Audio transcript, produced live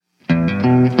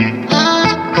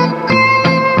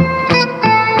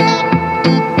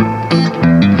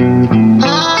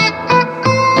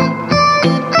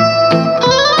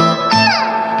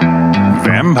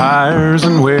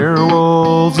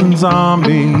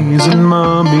zombies and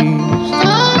mummies.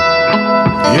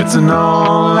 It's an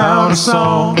all-out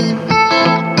assault.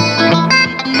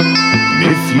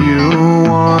 If you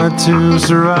want to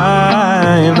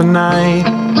survive the night,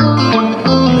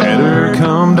 better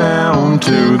come down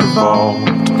to the vault.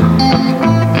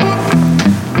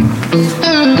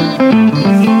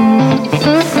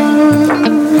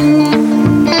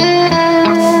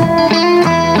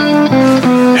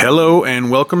 Hello and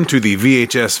welcome to the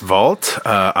VHS Vault.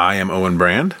 I am Owen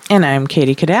Brand. And I'm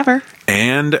Katie Cadaver.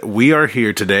 And we are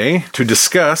here today to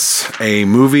discuss a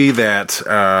movie that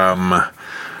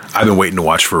I've been waiting to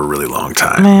watch for a really long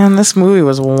time. Man, this movie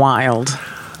was wild.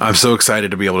 I'm so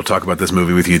excited to be able to talk about this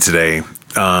movie with you today.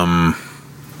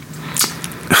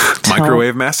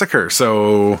 Microwave Massacre.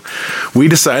 So we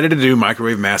decided to do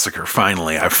Microwave Massacre.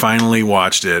 Finally. I finally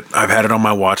watched it. I've had it on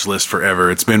my watch list forever.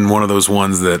 It's been one of those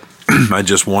ones that I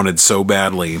just wanted so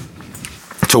badly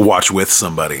to watch with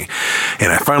somebody.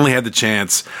 And I finally had the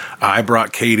chance. I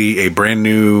brought Katie a brand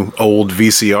new old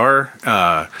VCR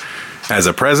as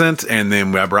a present. And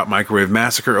then I brought Microwave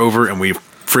Massacre over and we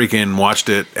freaking watched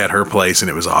it at her place and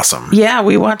it was awesome. Yeah,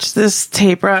 we watched this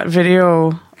tape rot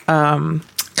video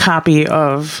copy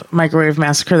of Microwave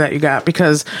Massacre that you got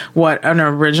because an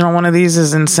original one of these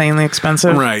is insanely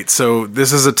expensive. Right. So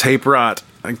this is a tape rot,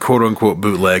 quote unquote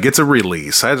bootleg. It's a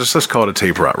release. Let's call it a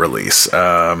tape rot release.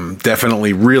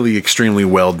 Definitely really extremely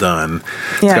well done.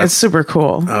 Yeah, it's super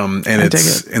cool. And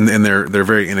they're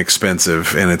very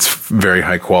inexpensive and it's very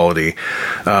high quality.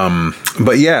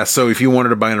 But yeah, so if you wanted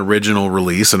to buy an original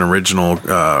release, an original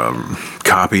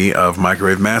copy of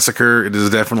Microwave Massacre, it is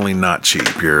definitely not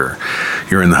cheap. You're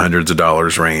in the hundreds of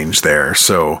dollars range there.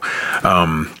 So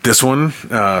this one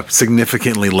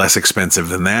significantly less expensive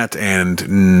than that,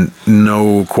 and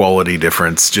no quality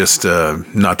difference. Just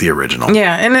not the original.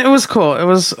 Yeah, and it was cool. It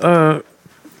was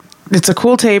it's a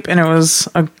cool tape, and it was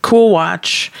a cool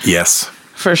watch. Yes.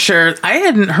 For sure. I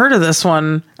hadn't heard of this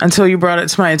one until you brought it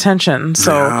to my attention.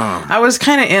 So I was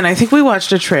kind of in. I think we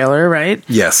watched a trailer, right?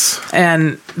 Yes.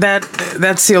 And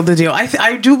that sealed the deal.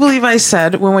 I do believe I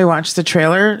said when we watched the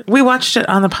trailer, we watched it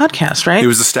on the podcast, right? It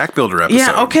was a Stack Builder episode.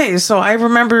 Yeah, okay. So I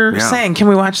remember saying, can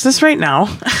we watch this right now?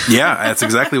 Yeah, that's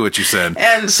exactly what you said.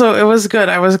 And so it was good.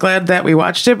 I was glad that we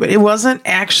watched it, but it wasn't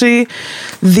actually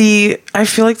I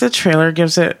feel like the trailer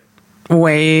gives it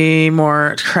way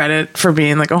more credit for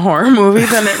being like a horror movie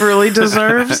than it really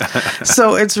deserves.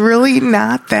 So it's really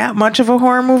not that much of a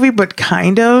horror movie, but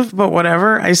kind of, but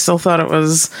whatever. I still thought it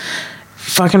was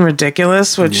fucking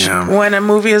ridiculous, which when a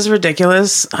movie is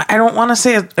ridiculous, I don't want to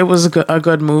say it was a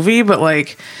good movie, but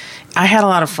like I had a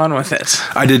lot of fun with it.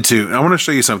 I did too. I want to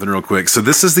show you something real quick. So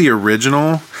this is the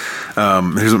original.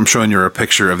 I'm showing you a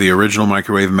picture of the original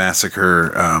Microwave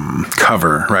Massacre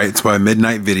cover. Right, it's by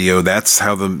Midnight Video. That's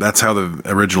how the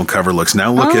original cover looks.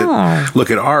 Now look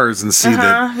at ours and see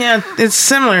that. Yeah, it's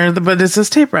similar, but it's this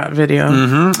tape rot video,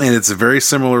 and it's a very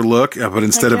similar look. But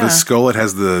instead of a skull, it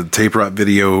has the tape rot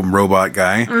video robot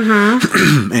guy,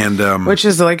 and which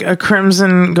is like a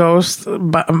crimson ghost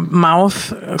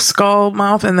skull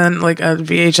mouth, and then like a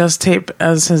VHS tape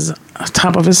as his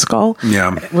top of his skull.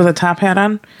 Yeah, with a top hat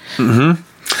on. Mm-hmm.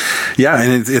 Yeah,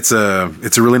 and it's a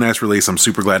really nice release. I'm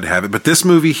super glad to have it. But this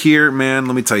movie here, man,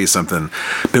 let me tell you something.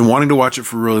 Been wanting to watch it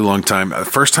for a really long time. The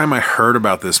first time I heard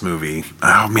about this movie,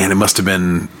 oh man, it must have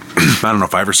been I don't know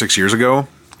 5 or 6 years ago.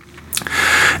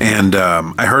 And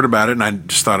I heard about it and I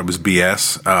just thought it was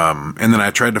BS. And then I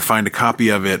tried to find a copy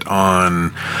of it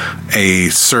on a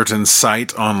certain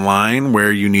site online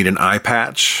where you need an eye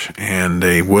patch and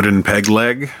a wooden peg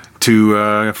leg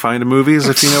to find movies,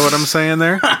 if you know what I'm saying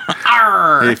there.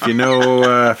 If you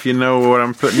know what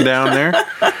I'm putting down there.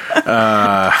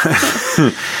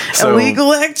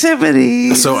 Illegal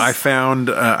activity. So I found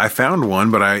one,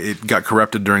 but it got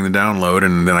corrupted during the download,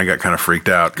 and then I got kind of freaked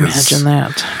out because imagine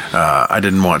that. I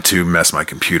didn't want to mess my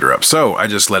computer up, so I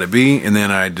just let it be. And then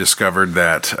I discovered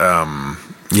that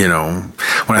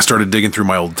when I started digging through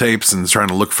my old tapes and trying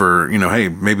to look for, hey,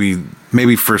 maybe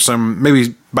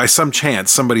by some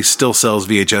chance somebody still sells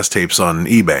VHS tapes on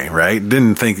eBay, right?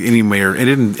 Didn't think anywhere. I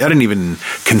didn't even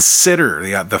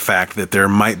consider the fact that there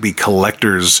might be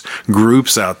collectors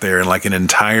groups out there and like an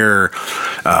entire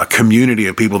community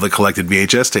of people that collected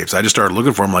VHS tapes. I just started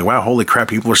looking for them, like, wow, holy crap,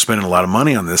 people are spending a lot of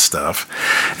money on this stuff.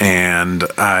 And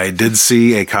I did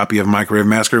see a copy of Microwave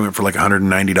Massacre. It went for like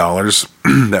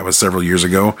 $190. That was several years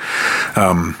ago.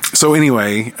 So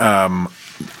anyway,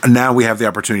 now we have the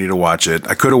opportunity to watch it.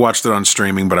 I could have watched it on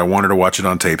streaming, but I wanted to watch it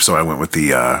on tape, so I went with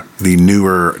the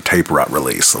newer tape rot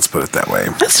release. Let's put it that way.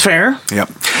 That's fair. Yep.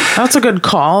 That's a good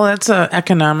call. That's an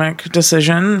economic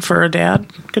decision for a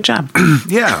dad. Good job.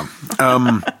 Yeah.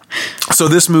 So So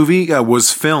this movie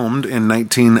was filmed in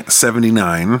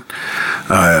 1979.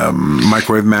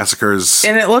 Microwave Massacres.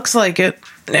 And it looks like it.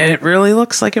 It really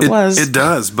looks like it was. It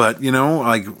does, but, you know,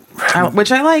 like...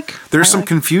 which I like. There's some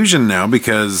confusion now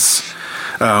because...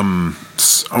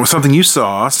 something you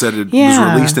saw said it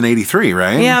was released in 83,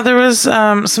 right? Yeah, there was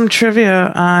some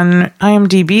trivia on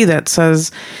IMDb that says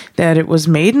that it was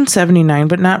made in 79,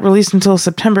 but not released until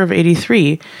September of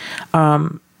 83.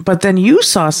 But then you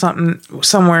saw something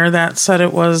somewhere that said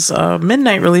it was a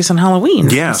midnight release on Halloween.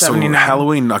 Yeah, so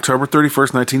Halloween, October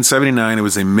 31st, 1979. It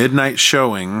was a midnight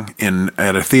showing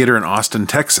at a theater in Austin,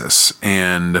 Texas.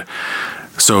 And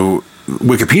so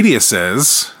Wikipedia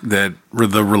says that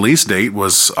the release date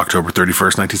was October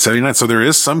 31st, 1979. So there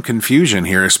is some confusion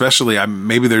here, especially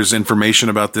maybe there's information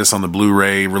about this on the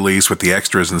Blu-ray release with the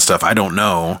extras and stuff. I don't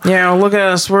know. Yeah, look at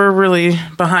us. We're really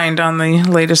behind on the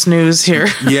latest news here.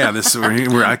 Yeah,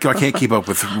 I can't keep up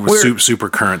with super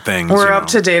current things. We're up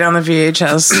to date on the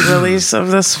VHS release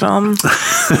of this film.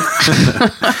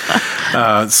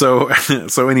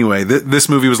 So anyway, this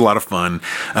movie was a lot of fun.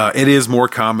 It is more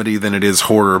comedy than it is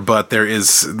horror, but there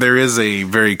is a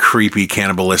very creepy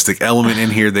cannibalistic element in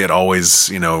here that always,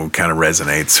 you know, kind of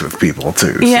resonates with people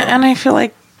too. Yeah, and I feel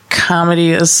like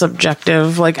comedy is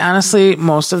subjective. Like, honestly,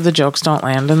 most of the jokes don't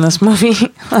land in this movie,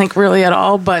 like, really at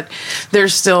all, but they're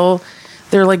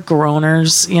like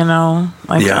groaners, you know?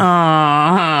 Like,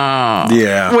 yeah.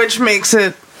 Which makes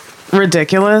it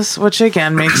ridiculous, which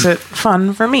again makes it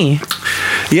fun for me.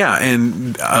 Yeah,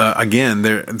 and again,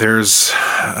 there's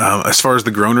as far as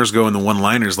the groaners go and the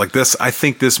one-liners like this, I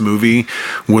think this movie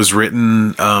was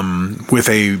written with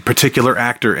a particular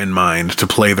actor in mind to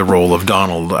play the role of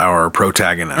Donald, our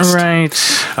protagonist. Right.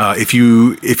 If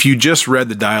you just read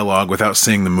the dialogue without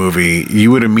seeing the movie,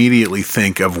 you would immediately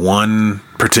think of one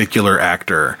particular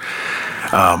actor.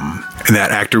 And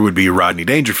that actor would be Rodney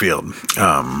Dangerfield.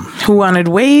 Who wanted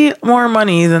way more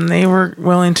money than they were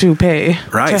willing to pay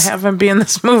to have him be in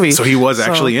this movie. So he was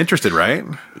actually interested, right?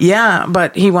 Yeah,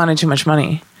 but he wanted too much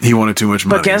money. He wanted too much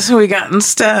money. But guess who he got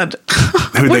instead?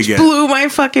 Which blew my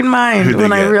fucking mind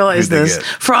when I realized this.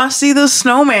 Frosty the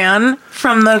Snowman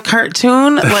from the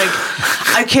cartoon.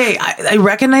 Like, okay, I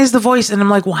recognize the voice, and I'm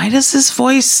like, why does this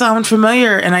voice sound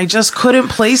familiar? And I just couldn't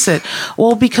place it.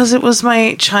 Well, because it was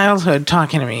my childhood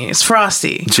talking to me. It's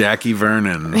Frosty. Jackie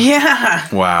Vernon. Yeah.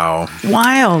 Wow.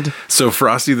 Wild. So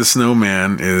Frosty the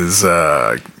Snowman is...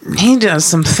 he does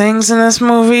some things in this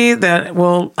movie that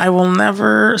I will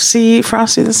never see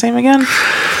Frosty the same again.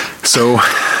 So,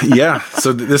 yeah.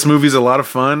 So this movie's a lot of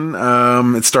fun.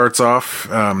 It starts off,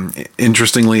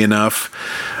 interestingly enough,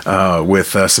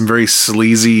 with some very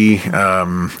sleazy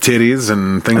titties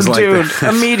and things like that. Dude,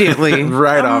 immediately.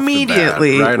 Right off the bat.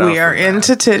 We are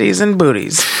into titties and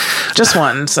booties. Just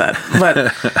one set.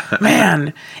 But,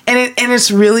 man. And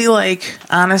it's really like,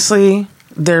 honestly...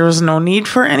 There was no need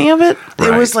for any of it.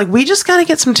 Right. It was like, we just got to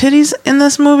get some titties in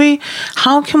this movie.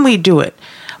 How can we do it?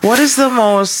 What is the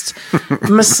most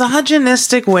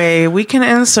misogynistic way we can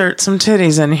insert some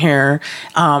titties in here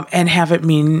and have it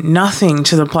mean nothing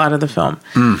to the plot of the film?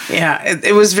 Yeah,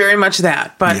 it was very much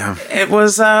that. But it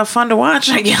was fun to watch,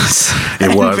 I guess.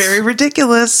 It was. Very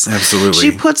ridiculous. Absolutely.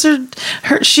 She puts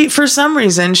she for some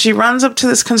reason, she runs up to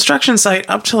this construction site,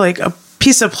 up to like a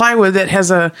piece of plywood that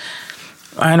has a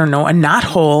knot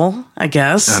hole, I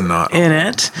guess, in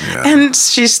it. Yeah. And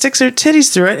she sticks her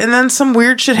titties through it, and then some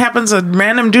weird shit happens. A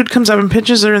random dude comes up and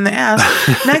pinches her in the ass.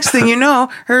 Next thing you know,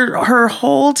 her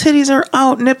whole titties are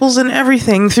out, nipples and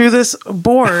everything through this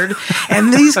board,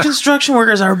 and these construction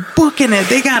workers are booking it.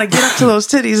 They got to get up to those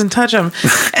titties and touch them.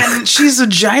 And she's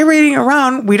gyrating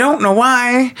around. We don't know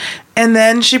why. And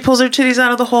then she pulls her titties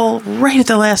out of the hole right at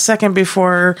the last second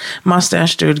before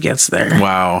Mustache Dude gets there.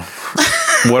 Wow.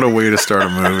 What a way to start a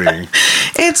movie.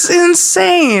 It's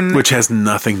insane. Which has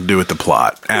nothing to do with the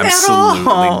plot. Absolutely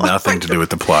nothing to do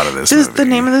with the plot of this movie. The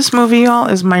name of this movie, y'all,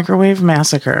 is Microwave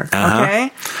Massacre.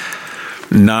 Okay?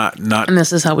 Not. And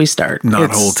this is how we start.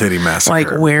 Not Whole Titty Massacre.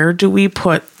 Like, where do we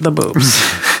put the boobs?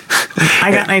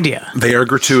 I got an idea. They are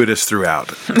gratuitous throughout.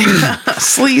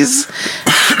 Sleaze.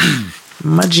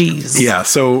 Mudgies. Yeah,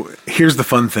 so here's the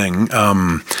fun thing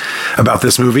about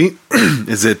this movie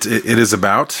is it is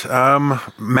about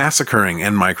massacring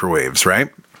and microwaves,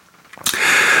 right?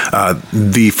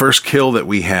 The first kill that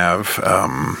we have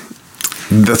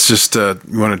That's just,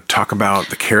 you want to talk about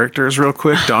the characters real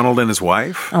quick? Donald and his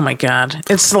wife? Oh my God.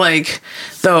 It's like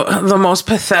the most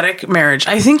pathetic marriage.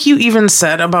 I think you even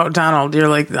said about Donald, you're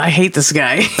like, I hate this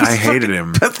guy. I hated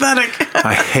him. Pathetic.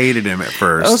 I hated him at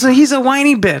first. Oh, so he's a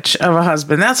whiny bitch of a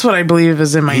husband. That's what I believe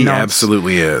is in my He notes.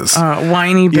 absolutely is.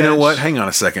 Whiny bitch. You know what? Hang on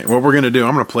a second. What we're going to do,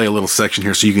 I'm going to play a little section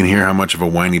here so you can hear how much of a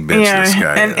whiny bitch this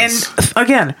guy is. And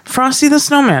again, Frosty the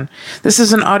Snowman. This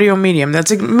is an audio medium.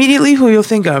 That's immediately who you'll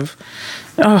think of.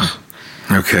 Oh.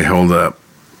 Okay, hold up.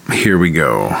 Here we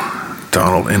go.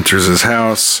 Donald enters his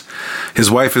house. His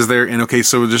wife is there. And okay,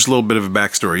 so just a little bit of a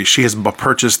backstory. She has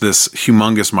purchased this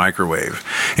humongous microwave,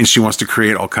 and she wants to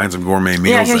create all kinds of gourmet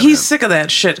meals. Yeah, he's sick of that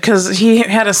shit because he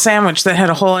had a sandwich that had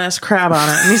a whole ass crab on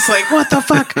it, and he's like, "What the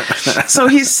fuck?" So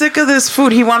he's sick of this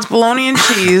food. He wants bologna and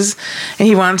cheese, and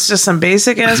he wants just some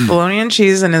basic ass bologna and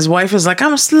cheese. And his wife is like,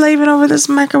 "I'm slaving over this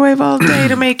microwave all day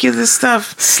to make you this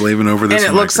stuff." Slaving over this,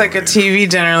 and it looks like a TV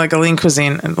dinner, like a lean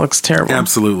cuisine. It looks terrible.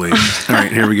 Absolutely. All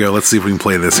right, here we go. Let's see if we can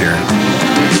play this here.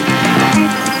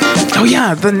 Oh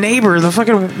yeah, the neighbor, the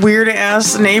fucking weird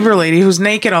ass neighbor lady who's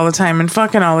naked all the time and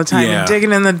fucking all the time and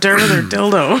digging in the dirt with her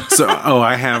dildo. So,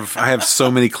 I have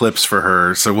so many clips for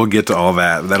her. So we'll get to all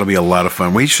that. That'll be a lot of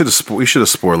fun. We should have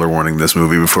spoiler warning this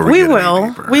movie before we. We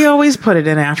will. We always put it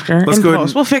in after. Let's go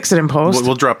post. We'll fix it in post.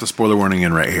 We'll drop the spoiler warning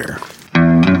in right here.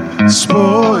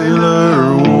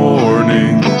 Spoiler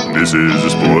warning. This is a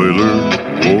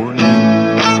spoiler warning.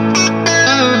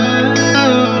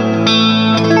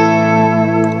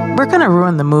 We're going to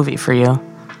ruin the movie for you.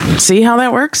 See how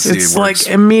that works? It's like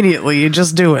immediately you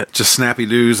just do it. Just snappy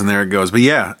doos and there it goes. But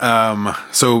yeah,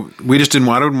 so we just didn't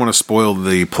want to spoil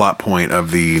the plot point of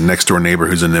the next door neighbor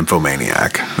who's a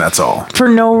nymphomaniac. That's all. For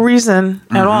no reason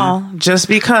at all. Just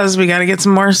because we got to get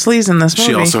some more sleaze in this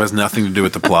movie. She also has nothing to do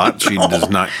with the plot. She does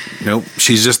not. Nope.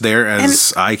 She's just there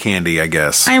as eye candy, I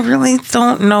guess. I really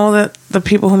don't know that the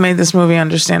people who made this movie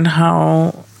understand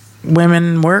how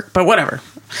women work, but whatever.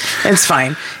 It's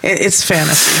fine. It's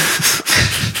fantasy.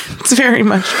 It's very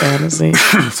much fantasy.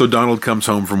 So Donald comes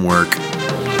home from work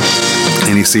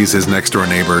and he sees his next door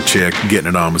neighbor chick getting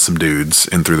it on with some dudes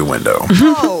in through the window.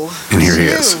 Oh, and here he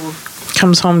is.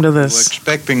 Comes home to this.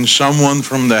 Expecting someone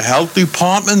from the health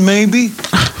department, maybe?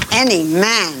 Any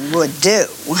man would do.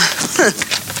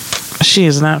 She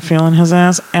is not feeling his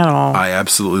ass at all. I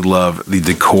absolutely love the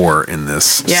decor in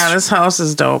this. Yeah, this house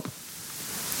is dope.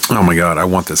 Oh my God, I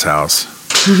want this house.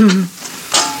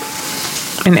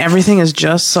 And everything is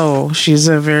just so. She's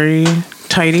a very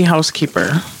tidy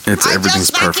housekeeper. Everything's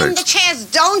perfect. In the chairs.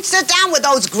 Don't sit down with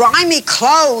those grimy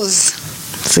clothes.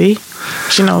 See?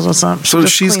 She knows what's up. So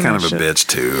she's kind of a bitch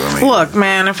too. I mean, look,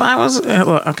 man, if I was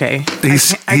okay, he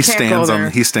stands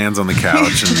on the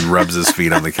couch and rubs his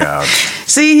feet on the couch.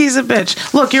 See, he's a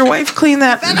bitch. Look, your wife cleaned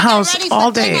that house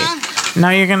all day. Now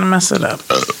you're gonna mess it up.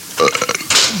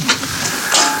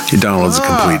 Donald's a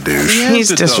complete douche. He's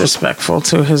disrespectful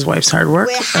to his wife's hard work.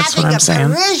 That's what I'm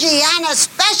saying. We're having a Parisiana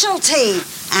specialty,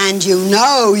 and you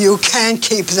know you can't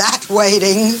keep that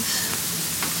waiting.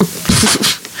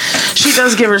 She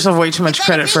does give herself way too much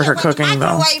credit for her cooking,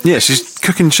 though. Yeah, she's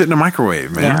cooking shit in a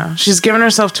microwave, man. Yeah, she's giving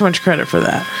herself too much credit for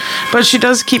that. But she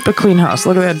does keep a clean house.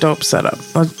 Look at that dope setup.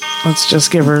 Let's just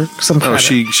give her some credit. Oh,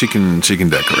 she can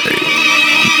decorate.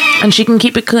 And she can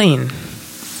keep it clean.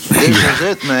 This is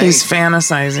it, man. He's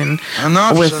fantasizing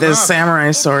with his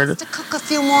samurai sword. To cook a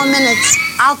few more minutes.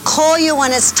 I'll call you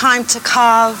when it's time to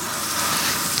carve.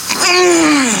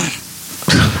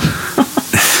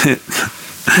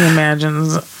 He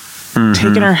imagines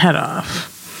taking her head off.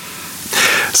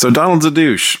 So Donald's a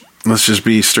douche. Let's just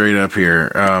be straight up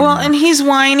here. Well, and he's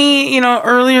whiny.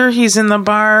 Earlier he's in the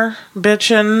bar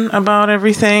bitching about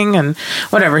everything and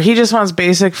whatever. He just wants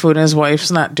basic food and his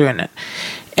wife's not doing it.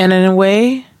 And in a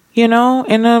way, in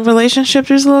a relationship,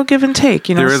 there's a little give and take.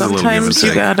 Sometimes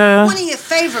you gotta one of your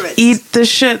favorites. Eat the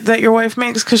shit that your wife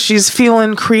makes because she's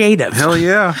feeling creative. Hell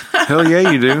yeah. Hell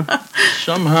yeah, you do.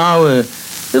 Somehow it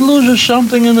loses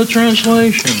something in the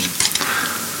translation.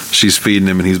 She's feeding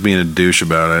him and he's being a douche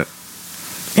about it.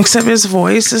 Except his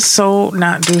voice is so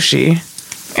not douchey.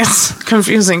 It's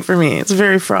confusing for me. It's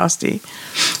very frosty.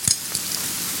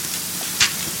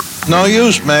 No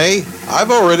use, May.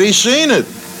 I've already seen it.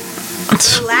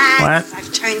 Relax. What?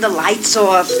 I've turned the lights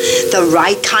off. The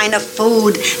right kind of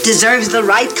food deserves the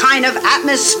right kind of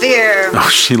atmosphere. Oh,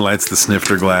 she lights the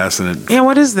snifter glass and it. Yeah,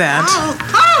 what is that?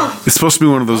 Oh. It's supposed to be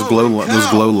one of those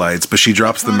glow lights, but she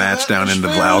drops the match down into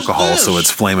the alcohol, so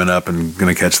it's flaming up and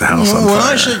gonna catch the house on fire. When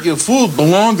I said your food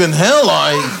belonged in hell,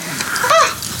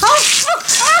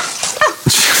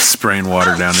 spraying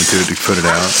water down into it to put it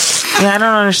out. Yeah, I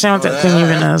don't understand what that thing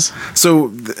even is.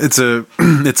 So it's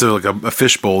like a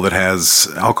fish bowl that has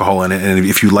alcohol in it, and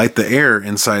if you light the air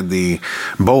inside the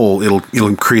bowl,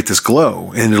 it'll create this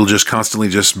glow, and it'll just constantly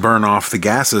just burn off the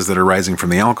gases that are rising from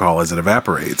the alcohol as it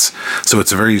evaporates. So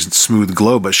it's a very smooth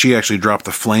glow. But she actually dropped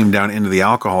the flame down into the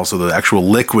alcohol, so the actual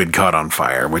liquid caught on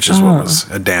fire, which is what was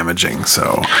damaging.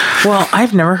 So, well,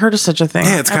 I've never heard of such a thing.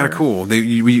 Yeah, it's kind of cool.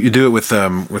 You do it with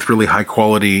really high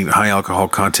quality, high alcohol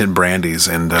content brandies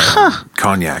and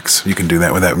cognacs. You can do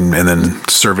that with that, and then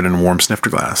serve it in a warm snifter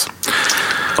glass.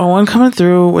 Owen coming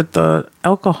through with the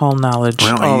alcohol knowledge.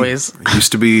 Well, always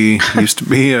used to be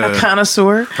a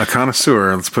connoisseur. A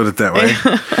connoisseur. Let's put it that way.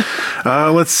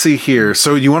 Let's see here.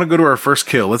 So you want to go to our first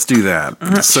kill? Let's do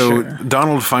that. So sure.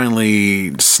 Donald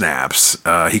finally snaps.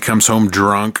 He comes home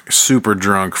drunk, super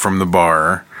drunk from the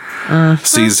bar.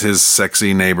 Sees his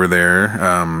sexy neighbor there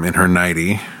in her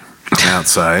nightie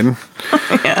outside.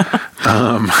 Yeah.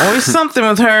 Always something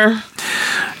with her.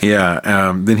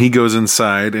 Yeah. Then he goes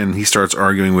inside and he starts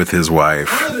arguing with his wife.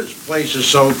 Oh, this place is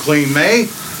so clean, May.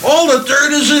 All the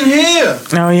dirt is in here.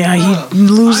 Oh, yeah. He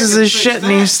loses his shit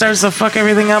and he starts to fuck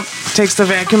everything up. Takes the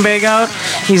vacuum bag out.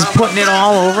 He's putting it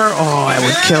all over. Oh, I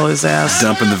would kill his ass.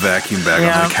 Dumping the vacuum bag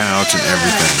on the couch and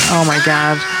everything. Oh, my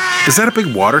God. Is that a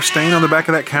big water stain on the back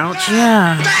of that couch?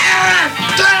 Yeah.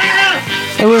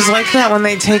 It was like that when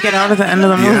they take it out at the end of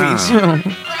the movie, too.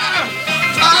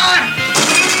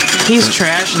 He's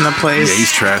trashing the place. Yeah,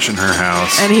 he's trashing her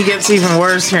house. And he gets even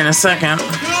worse here in a second. Is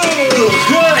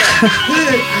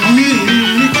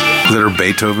that her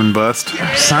Beethoven bust?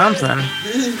 Something.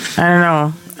 I don't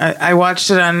know. I watched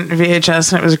it on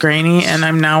VHS and it was grainy, and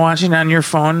I'm now watching it on your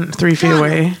phone 3 feet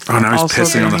away. Oh, now he's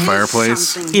pissing on the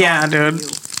fireplace? Yeah, dude.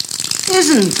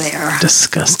 Isn't there?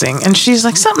 Disgusting. And she's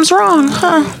like, something's wrong,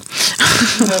 huh?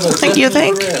 Think you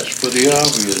think?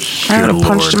 I would have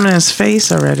punched him in his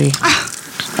face already.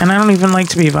 And I don't even like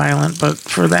to be violent, but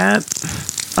for that,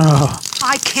 oh.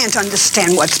 I can't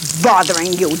understand what's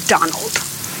bothering you, Donald.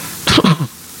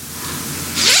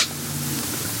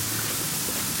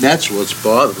 That's what's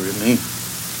bothering me.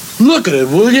 Look at it,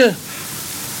 will you?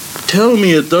 Tell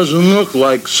me it doesn't look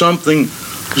like something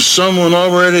someone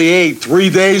already ate 3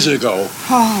 days ago.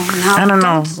 Oh, no. I don't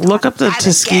know. Look up the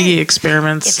Tuskegee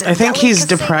experiments. I think he's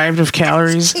deprived of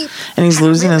calories and he's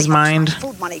losing his mind.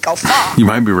 You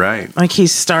might be right. Like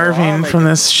he's starving from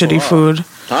this shitty food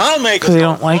because he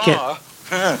don't like it.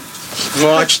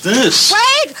 Watch this.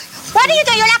 Wade, what do?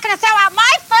 You're not going to throw out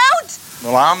my food?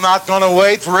 Well, I'm not going to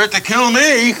wait for it to kill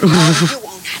me. You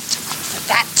won't have to wait for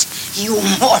that, you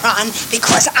moron,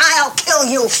 because I'll kill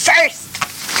you first.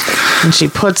 And she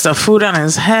puts the food on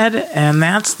his head, and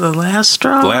that's the last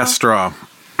straw. Last straw.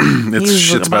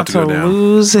 Shit's about to go down.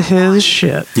 Lose his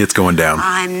shit. It's going down.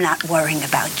 I'm not worrying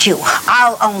about you.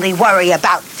 I'll only worry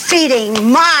about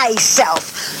feeding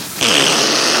myself.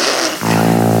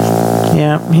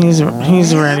 Yeah, he's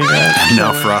ready to.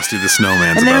 Now Frosty the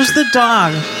Snowman's and about there's the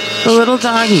dog, the little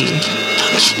doggy.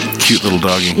 Cute little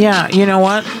doggy. Yeah, you know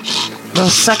what? The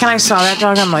second I saw that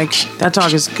dog, I'm like, that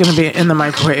dog is going to be in the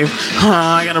microwave.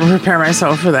 I got to prepare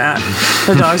myself for that.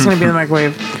 The dog's going to be in the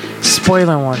microwave.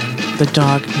 Spoiler warning, the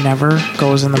dog never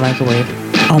goes in the microwave.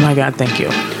 Oh my God, thank you.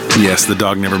 Yes, the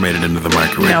dog never made it into the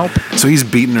microwave. Nope. So he's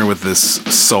beating her with this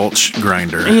salt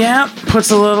grinder. Yeah,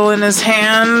 puts a little in his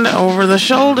hand over the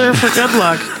shoulder for good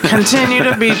luck. Continue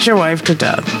to beat your wife to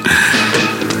death.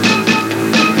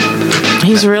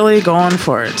 He's really going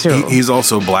for it, too. He's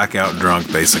also blackout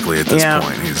drunk, basically, at this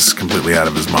point. He's completely out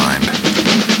of his mind.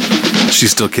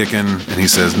 She's still kicking, and he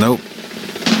says, nope.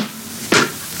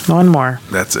 One more.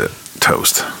 That's it.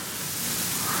 Toast.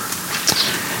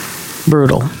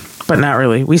 Brutal, but not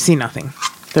really. We see nothing.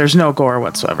 There's no gore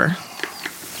whatsoever.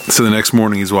 So the next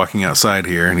morning, he's walking outside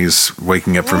here, and he's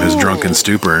waking up from his drunken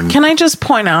stupor. And can I just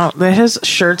point out that his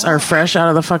shirts are fresh out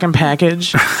of the fucking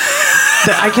package?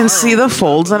 That I can see the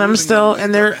folds on him still,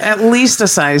 and they're at least a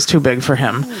size too big for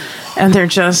him. And they're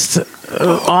just,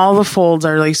 all the folds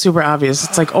are like super obvious.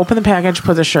 It's like, open the package,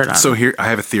 put the shirt on. So here, I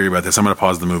have a theory about this. I'm going to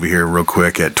pause the movie here real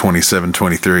quick at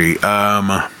 27:23.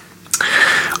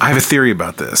 I have a theory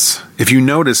about this. If you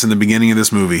notice in the beginning of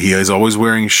this movie, he is always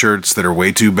wearing shirts that are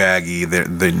way too baggy.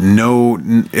 They know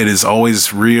it is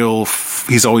always real.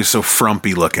 He's always so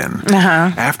frumpy looking.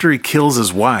 After he kills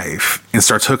his wife and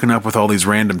starts hooking up with all these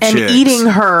random and chicks. Eating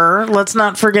her, let's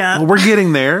not forget. Well, we're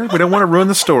getting there. We don't want to ruin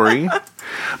the story.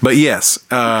 But yes,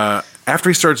 after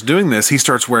he starts doing this, he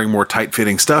starts wearing more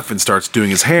tight-fitting stuff and starts doing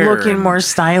his hair. Looking more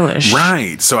stylish.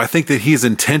 Right. So I think that he's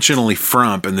intentionally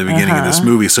frump in the beginning of this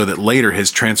movie so that later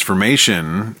his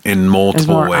transformation in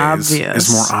multiple ways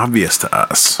is more obvious to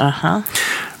us.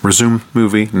 Resume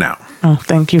movie now. Oh,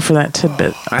 thank you for that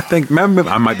tidbit. I think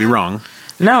I might be wrong.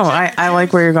 No, I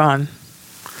like where you're going.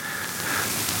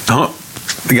 Oh,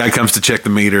 the guy comes to check the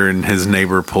meter, and his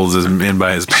neighbor pulls him in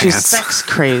by his pants. She's sex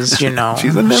crazed, you know.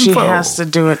 She's a nympho. She has to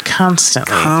do it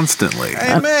constantly.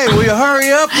 Hey, May, will you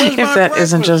hurry up? Where's If my that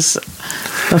isn't breakfast?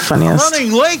 just the funniest.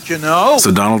 Running late, you know.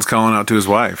 So Donald's calling out to his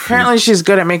wife. Apparently, she's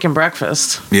good at making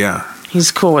breakfast. Yeah.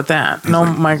 He's cool with that. No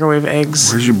like, microwave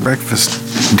eggs. Where's your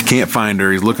breakfast? He can't find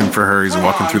her. He's looking for her. He's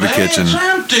walking through the kitchen. It's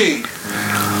empty.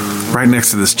 Right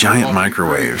next to this giant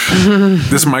microwave.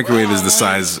 This microwave is the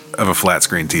size of a flat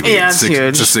screen TV. Yeah, it's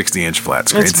huge. It's a 60-inch flat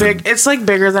screen. It's big. It's like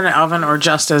bigger than an oven, or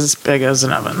just as big as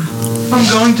an oven. I'm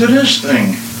going to this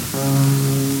thing.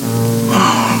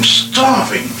 Oh, I'm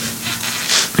starving.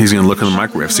 He's going to look in the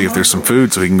microwave, see if there's some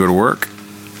food so he can go to work.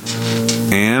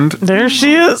 And There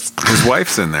she is. his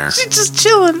wife's in there. She's just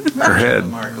chilling. Her head.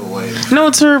 Microwave. No,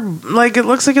 it's her. Like it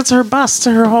looks like it's her bust,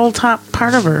 her whole top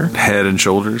part of her. Head and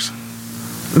shoulders.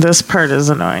 This part is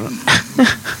annoying.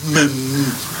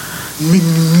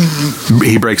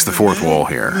 He breaks the fourth wall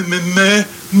here.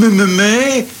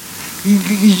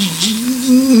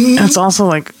 It's also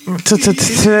like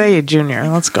today, Junior.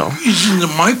 Let's go. He's in the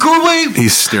microwave?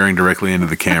 He's staring directly into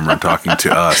the camera, talking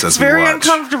to us as we Very watch.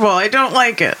 uncomfortable. I don't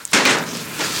like it.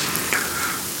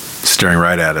 Staring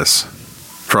right at us.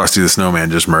 Frosty the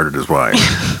Snowman just murdered his wife.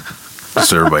 Just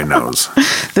so everybody knows.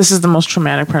 This is the most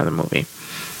traumatic part of the movie.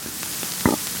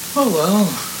 Oh, well.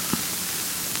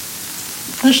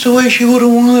 That's the way she would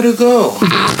have wanted to go.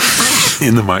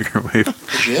 In the microwave. But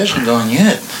she hasn't gone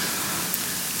yet.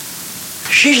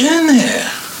 She's in there.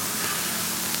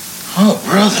 Oh,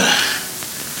 brother.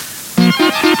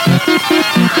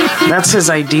 That's his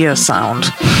idea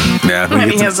sound. Yeah. And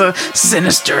he has a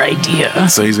sinister idea.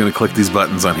 So he's going to click these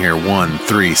buttons on here. 1,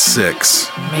 3, 6.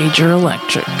 Major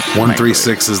electric. 1, 3,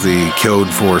 6 is the code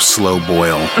for slow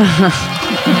boil.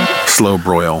 Slow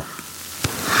broil.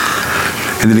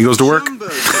 And then he goes to work. No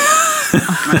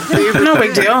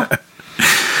big deal.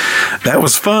 That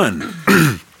was fun.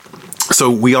 So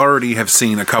we already have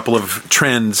seen a couple of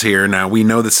trends here. Now, we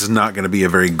know this is not going to be a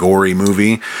very gory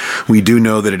movie. We do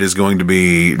know that it is going to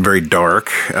be very dark,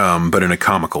 but in a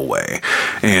comical way.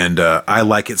 And I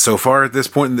like it so far at this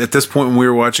point. At this point when we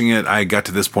were watching it, I got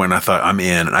to this point and I thought, I'm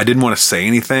in. And I didn't want to say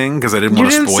anything because I didn't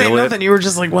want to spoil say it. nothing. You were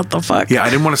just like, what the fuck? Yeah, I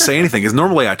didn't want to say anything because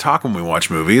normally I talk when we watch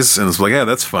movies, and it's like, yeah,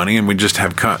 that's funny, and we just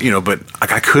have, but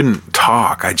like I couldn't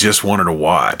talk. I just wanted to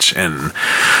watch, and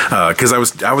because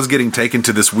I was getting taken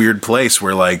to this weird place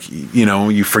where, like,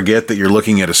 you forget that you're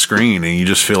looking at a screen and you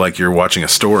just feel like you're watching a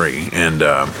story, and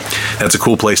that's a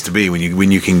cool place to be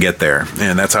when you can get there,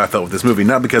 and that's how I felt with this movie.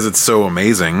 Not because it's so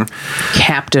amazing,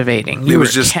 Captivating. it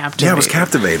was just captivated. Yeah, I was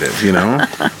captivated.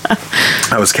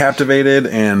 I was captivated,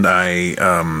 and I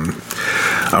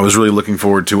was really looking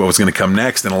forward to what was going to come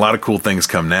next, and a lot of cool things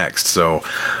come next. So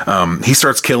he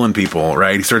starts killing people,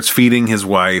 right? He starts feeding his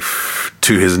wife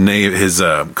to his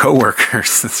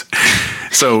co-workers.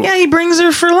 So yeah, he brings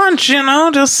her for lunch,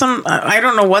 just some, I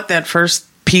don't know what that first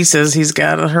piece is. He's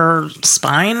got her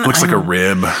spine. Looks like a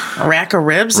rib. A rack of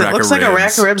ribs? It looks like a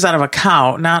rack of ribs out of a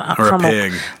cow, not or from a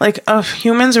pig. Like a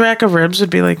human's rack of ribs would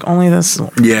be like only this.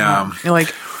 Yeah.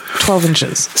 Like 12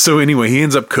 inches. So anyway, he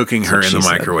ends up cooking her in the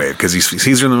microwave because he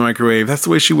sees her in the microwave. That's the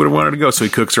way she would have wanted to go. So he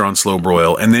cooks her on slow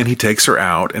broil, and then he takes her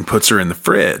out and puts her in the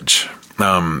fridge.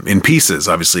 In pieces,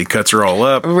 obviously. He cuts her all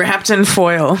up. Wrapped in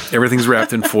foil. Everything's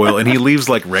wrapped in foil. And he leaves,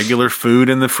 like, regular food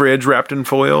in the fridge wrapped in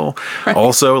foil. Right.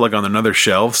 Also, like, on another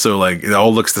shelf. So, like, it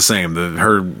all looks the same.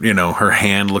 Her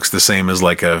hand looks the same as,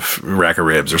 like, a rack of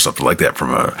ribs or something like that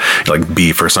from like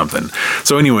beef or something.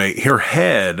 So, anyway, her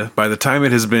head, by the time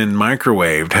it has been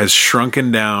microwaved, has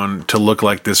shrunken down to look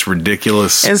like this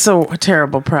ridiculous... It's a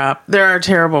terrible prop. There are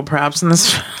terrible props in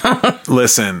this film.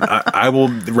 Listen, I will...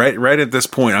 Right at this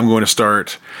point, I'm going to start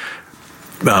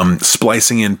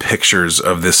splicing in pictures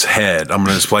of this head. I'm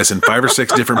going to splice in 5 or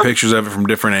 6 different pictures of it from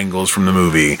different angles from the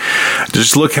movie.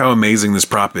 Just look how amazing this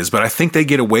prop is. But I think they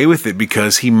get away with it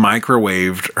because he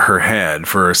microwaved her head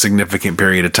for a significant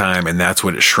period of time, and that's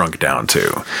what it shrunk down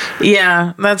to.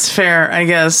 Yeah, that's fair, I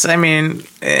guess. I mean,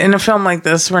 in a film like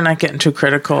this, we're not getting too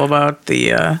critical about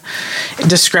the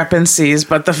discrepancies,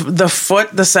 but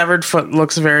the severed foot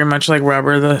looks very much like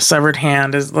rubber. The severed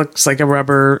hand looks like a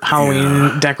rubber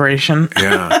Halloween decoration.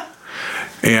 Yeah.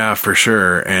 Yeah, for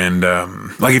sure. And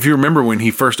like if you remember when he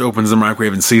first opens the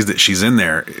microwave and sees that she's in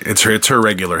there, it's her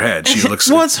regular head. She looks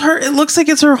it's her. It looks like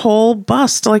it's her whole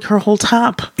bust, like her whole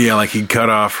top. Yeah, like he cut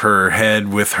off her head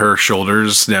with her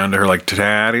shoulders down to her like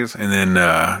tatties, and then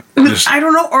I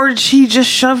don't know, or she just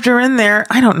shoved her in there.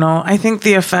 I don't know. I think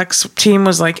the effects team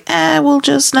was like, we'll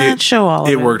just not show all of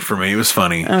it. It worked for me. It was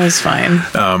funny. It was fine.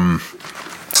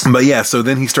 But yeah, so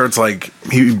then he starts like,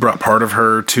 he brought part of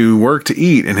her to work to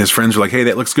eat, and his friends were like, hey,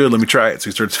 that looks good, let me try it. So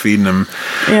he starts feeding them.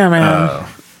 Yeah, man.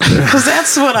 Because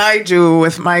that's what I do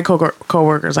with my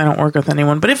coworkers. I don't work with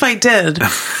anyone, but if I did,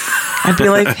 I'd be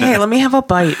like, hey, let me have a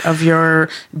bite of your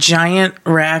giant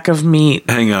rack of meat.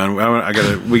 Hang on, I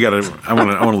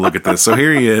want to look at this. So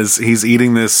here he is. He's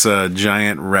eating this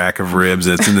giant rack of ribs.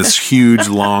 It's in this huge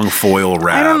long foil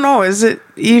wrap. I don't know. Is it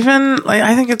even? Like,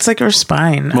 I think it's like her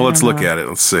spine. Well, let's look at it.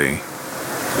 Let's see.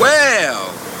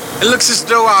 Well, it looks as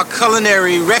though our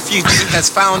culinary refugee has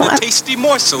found a tasty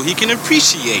morsel he can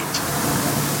appreciate.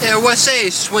 Yeah, what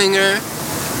say, swinger?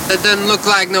 That doesn't look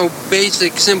like no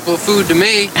basic, simple food to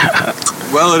me.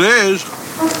 Well, it is.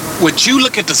 Would you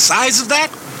look at the size of that?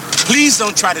 Please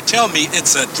don't try to tell me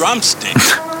it's a drumstick.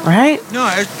 Right? No,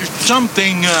 it's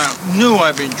something new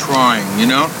I've been trying, you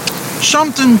know?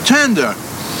 Something tender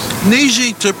and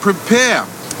easy to prepare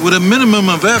with a minimum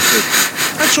of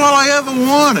effort. That's all I ever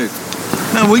wanted.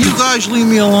 Now, will you guys leave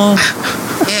me alone?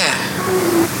 Yeah.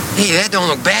 Hey, that don't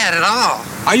look bad at all.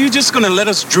 Are you just gonna let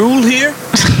us drool here?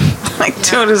 Like,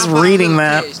 dude is reading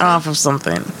that off of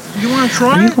something. You want to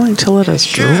try Are it? you going to let us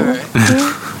Sure. drool?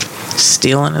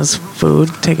 Stealing his food.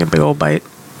 Take a big old bite.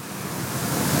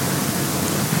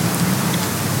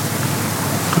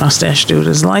 Mustache dude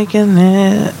is liking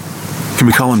it. Can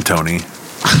we call him Tony?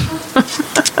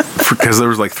 Because there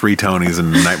was like 3 Tonys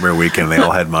in Nightmare Weekend. They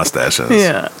all had mustaches.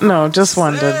 Yeah. No, just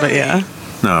one did, but yeah.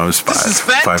 No, it was 5. This is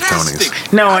 5 fantastic.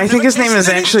 Tonys. No, I've I think never his name is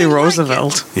tasted actually anything like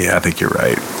Roosevelt. Yeah, I think you're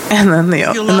right. And then the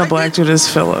like black it? dude is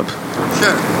Philip.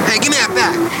 Sure. Hey, give me that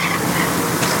back.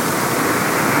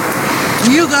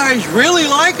 You guys really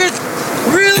like it?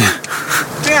 Really?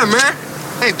 Yeah, man.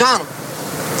 Hey, Donald.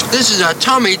 This is a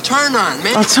tummy turn on,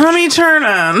 man. A tummy turn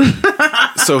on.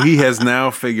 So he has now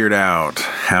figured out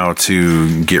how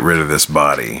to get rid of this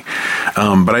body.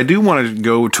 But I do want to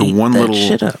go to one that little.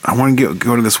 shit up. I want to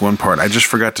go to this one part. I just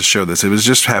forgot to show this. It was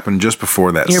just happened just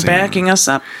before that. You're scene. backing us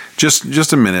up?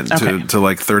 Just a minute Okay. to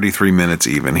like 33 minutes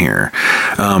even here.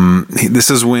 This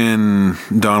is when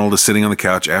Donald is sitting on the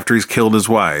couch after he's killed his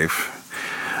wife,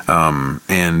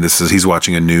 and he's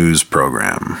watching a news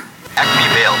program.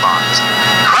 Acme bail bonds.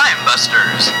 Crime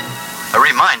Busters. A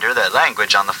reminder that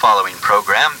language on the following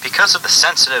program, because of the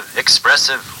sensitive,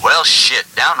 expressive,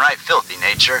 downright filthy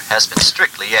nature, has been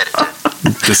strictly edited.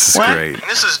 This is What? great.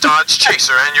 This is Dodge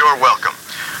Chaser, and you're welcome.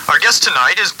 Our guest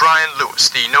tonight is Brian Lewis,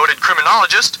 the noted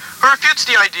criminologist who refutes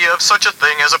the idea of such a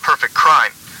thing as a perfect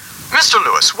crime. Mr.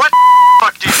 Lewis, what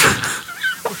fuck do you think?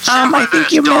 I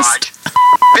think you missed.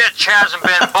 Bitch hasn't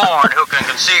been born who can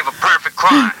conceive a perfect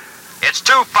crime. It's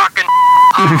too fucking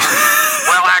hard.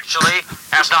 Well, actually,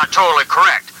 that's not totally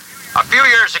correct. A few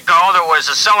years ago, there was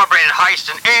a celebrated heist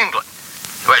in England,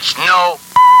 which no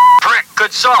prick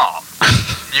could solve.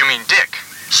 You mean dick.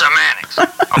 Semantics. Are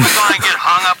we going to get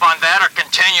hung up on that or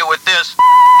continue with this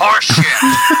horseshit?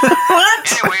 What?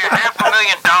 Anyway,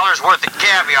 $500,000 worth of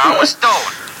caviar was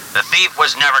stolen. The thief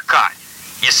was never caught.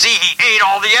 You see, he ate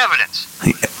all the evidence.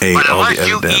 He ate But all the unless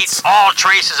you evidence. eat all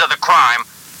traces of the crime,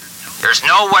 there's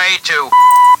no way to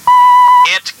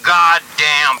it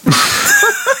goddamn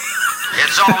perfect.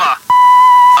 It's all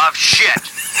of shit.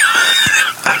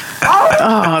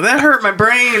 Oh, that hurt my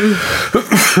brain.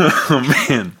 Oh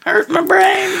man. Hurt my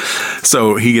brain.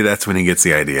 So that's when he gets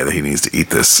the idea that he needs to eat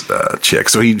this chick.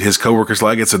 So his coworkers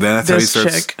like it. So then that's This how he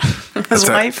starts. chick. His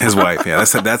wife. His wife. Yeah,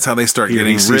 that's how they start He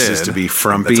getting ceases rid. to be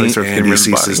frumpy, That's how he starts and getting he rid of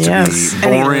the ceases body. to Yes, be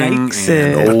and he boring likes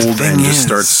and it. old, But the thing and just is,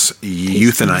 starts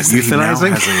euthanizing. He now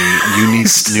euthanizing?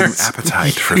 has a unique new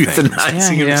appetite for things. Euthanizing Yeah,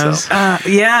 he himself. does.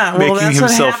 Yeah, well, Making that's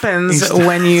himself- what happens he's-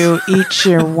 when you eat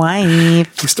your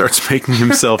wife. He starts making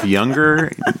himself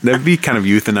younger. That'd be kind of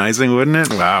euthanizing, wouldn't it?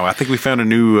 Wow, I think we found a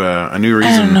new I don't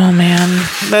reason. know, man.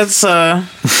 That's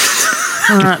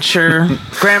I'm not sure.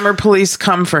 Grammar police,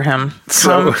 come for him.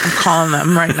 So- I'm calling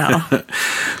them right now.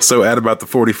 So at about the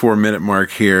 44-minute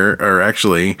mark here, or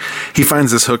actually, he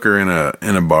finds this hooker in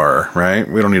a bar, right?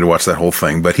 We don't need to watch that whole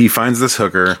thing, but he finds this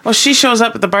hooker. Well, she shows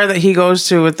up at the bar that he goes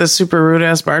to with this super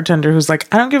rude-ass bartender who's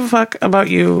like, I don't give a fuck about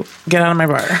you. Get out of my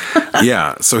bar.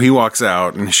 Yeah, so he walks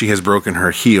out, and she has broken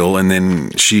her heel, and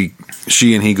then she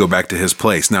and he go back to his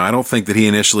place. Now, I don't think that he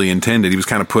initially intended. He was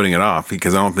kind of putting it off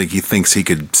because I don't think he thinks he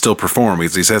could still perform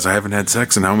because he says, I haven't had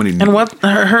sex in how many... And what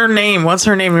her name? What's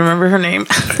her name? Remember her name?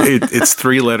 It's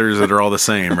three letters that are all the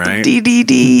same, right?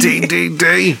 D-D-D.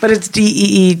 D-D-D. But it's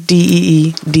D-E-E,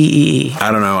 D-E-E, D-E-E.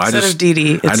 I don't know. Instead of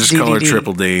D-D, it's I just call her D-D-D.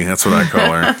 Triple D. That's what I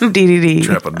call her. D-D-D.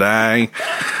 Triple D.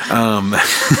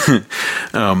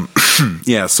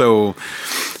 Yeah, so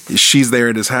she's there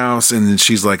at his house, and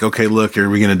she's like, okay, look, are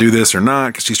we going to do this or not?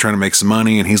 Because she's trying to make some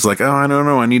money, and he's like, oh, I don't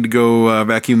know, I need to go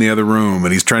vacuum the other room,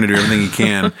 and he's trying to do everything he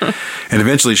can. And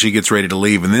eventually she gets ready to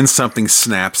leave, and then something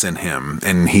snaps in him,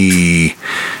 and he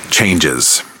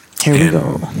changes. Here we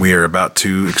go. We are about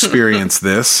to experience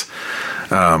this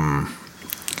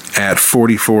at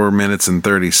 44 minutes and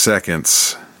 30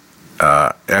 seconds.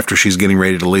 After she's getting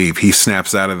ready to leave, he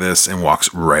snaps out of this and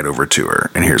walks right over to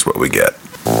her. And here's what we get.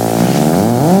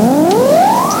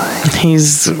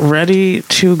 He's ready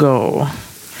to go.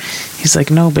 He's like,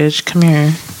 no, bitch, come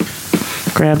here.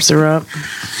 Grabs her up.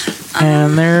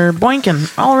 And they're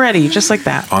boinking already, just like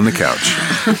that. On the couch.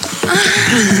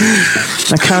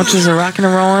 The couches are rocking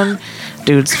and rolling.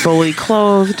 Dude's fully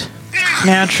clothed.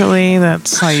 Naturally,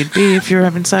 that's how you'd be if you were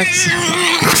having sex.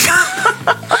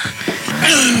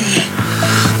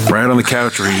 Right on the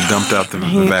couch where he dumped out the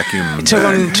vacuum. It took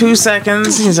him 2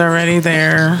 seconds. He's already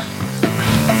there.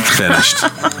 Finished.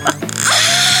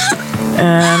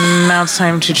 And now it's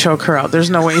time to choke her out. There's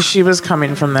no way she was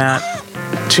coming from that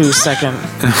 2 second.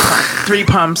 3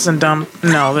 pumps and dump.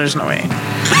 No, there's no way.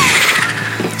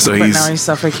 So but now he's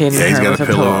suffocating her. He's got with a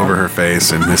pillow over her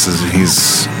face, and he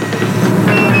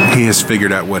has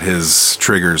figured out what his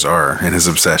triggers are and his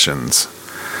obsessions.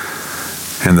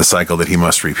 And the cycle that he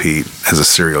must repeat as a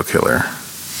serial killer.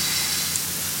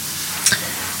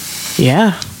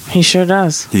 Yeah, he sure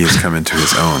does. He has come into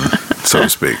his own, so to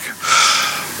speak.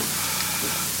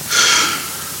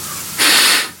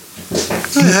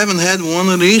 I haven't had one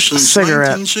of these since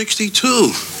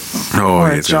 1962. Oh,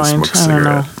 or he's a gonna joint. smoke a I don't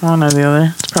know. cigarette. One or the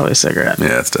other. It's probably a cigarette.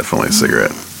 Yeah, it's definitely a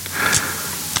cigarette. I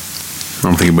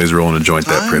don't think anybody's rolling a joint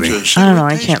that pretty. I don't know.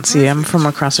 I can't see. I'm from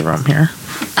across the room here.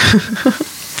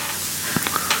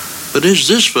 But is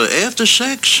this for after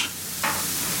sex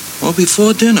or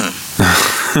before dinner?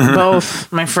 Both,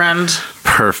 my friend.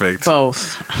 Perfect.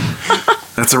 Both.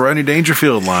 That's a Rodney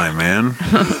Dangerfield line, man.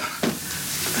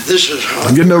 This is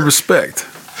I get no respect.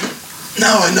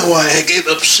 Now I know why I gave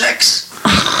up sex.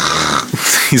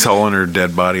 He's hauling her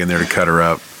dead body in there to cut her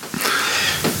up.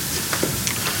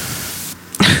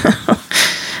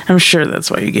 I'm sure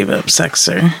that's why you gave up sex,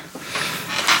 sir.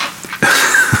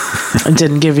 I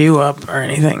didn't give you up or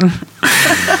anything.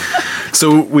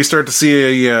 So we start to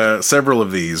see several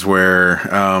of these where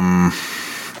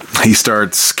he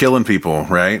starts killing people,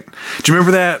 right? Do you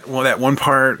remember that? Well, that one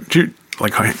part,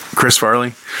 like Chris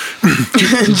Farley. Do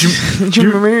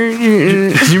you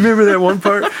remember that one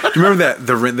part? Do you remember that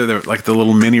the like the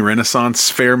little mini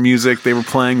Renaissance fair music they were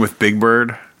playing with Big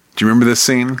Bird? Do you remember this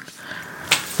scene?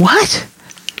 What?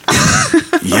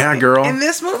 Yeah, girl. In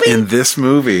this movie? In this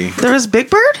movie. There was Big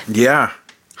Bird? Yeah.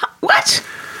 What?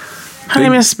 How did I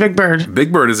miss Big Bird?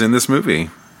 Big Bird is in this movie.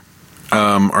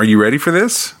 Are you ready for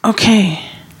this? Okay.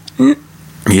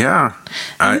 Yeah.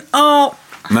 Oh.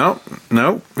 No.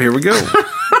 Here we go.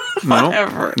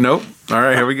 Whatever. Nope. All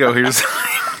right, here we go. Here's.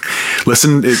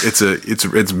 Listen, it's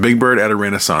Big Bird at a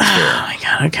Renaissance fair. Oh my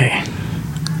god. Okay.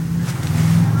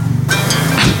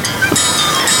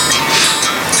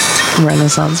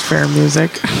 Renaissance fair music.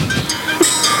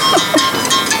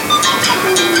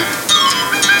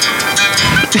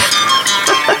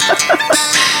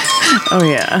 Oh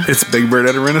yeah. It's Big Bird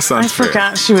at a Renaissance fair. I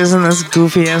forgot she was in this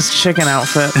goofy ass chicken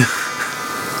outfit.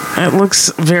 It looks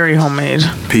very homemade.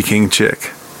 Peking chick.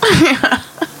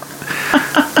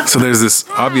 So there's this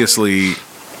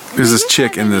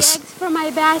chick in this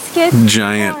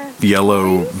giant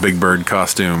yellow Big Bird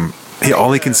costume.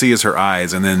 All he can see is her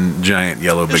eyes and then giant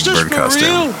yellow Big Bird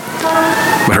costume.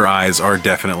 But her eyes are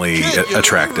definitely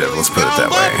attractive, let's put it that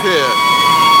way.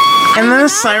 And then the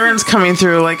sirens coming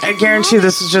through, like, I guarantee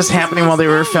this was just happening while they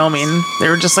were filming. They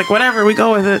were just like, whatever, we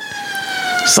go with it.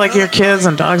 Just like your kids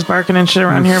and dogs barking and shit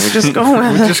around here, we just go with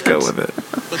it. We just go with it.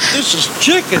 But this is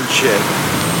chicken chick.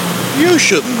 You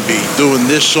shouldn't be doing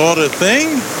this sort of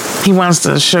thing. He wants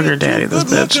to sugar daddy this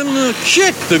bitch. Good-looking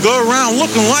chick to go around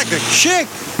looking like a chick.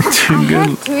 Too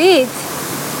good. To eat.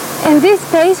 And this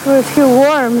pays for a few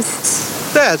worms.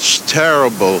 That's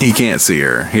terrible. He can't see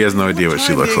her. He has no idea what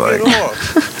she looks like.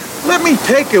 Let me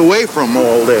take you away from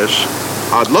all this.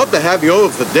 I'd love to have you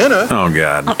over for dinner. Oh,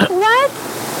 God. What?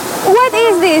 What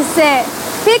is this?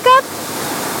 Pickup?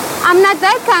 I'm not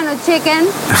that kind of chicken.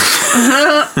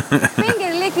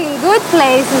 Finger-licking good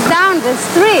places down the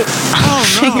street.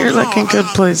 Finger-licking good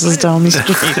places down the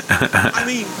street. I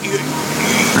mean,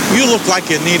 you look like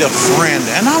you need a friend,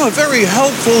 and I'm a very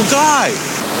helpful guy.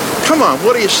 Come on,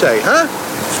 what do you say, huh?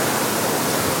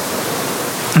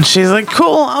 And she's like,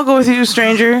 cool, I'll go with you,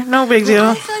 stranger. No big deal.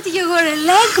 I thought you were a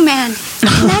leg man,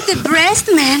 not a breast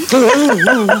man.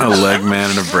 A leg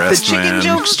man and a breast The chicken man.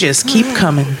 jokes just keep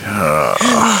coming.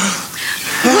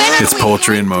 It's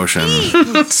poultry in motion.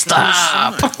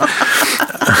 Stop.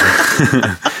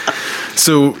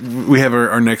 So we have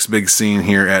our next big scene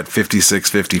here at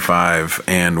 56:55,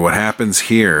 and what happens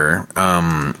here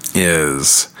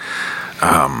is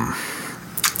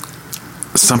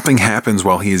something happens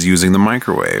while he is using the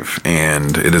microwave,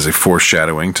 and it is a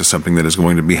foreshadowing to something that is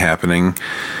going to be happening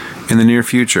in the near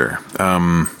future.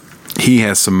 He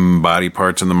has some body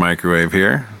parts in the microwave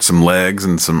here, some legs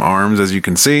and some arms, as you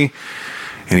can see,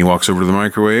 and he walks over to the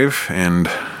microwave, and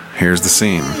here's the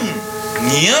scene.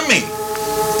 Yummy.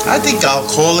 I think I'll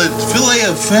call it filet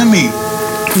of femi.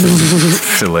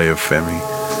 Filet of femi.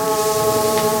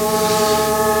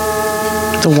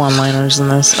 The one-liners in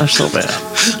this are so bad.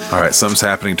 All right, something's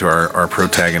happening to our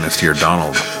protagonist here,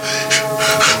 Donald.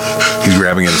 He's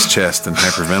grabbing at his chest and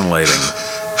hyperventilating.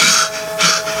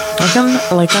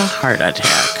 Looking like a heart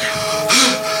attack.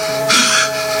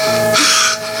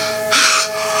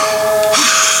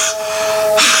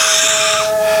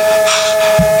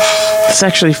 This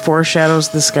actually foreshadows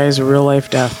this guy's real-life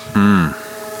death.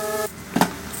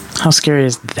 How scary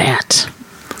is that?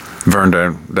 Vern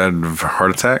died of a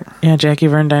heart attack? Yeah, Jackie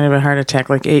Verne died of a heart attack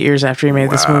like 8 years after he made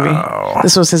this movie.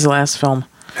 This was his last film.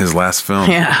 His last film?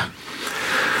 Yeah.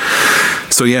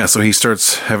 So he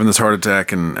starts having this heart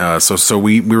attack, and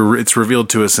it's revealed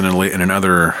to us in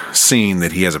another scene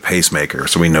that he has a pacemaker,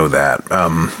 so we know that.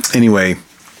 Anyway,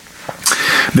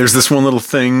 there's this one little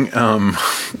thing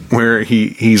where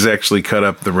he's actually cut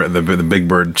up the Big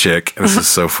Bird chick. This is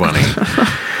so funny.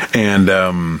 And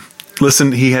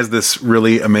listen, he has this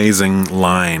really amazing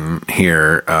line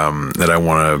here that I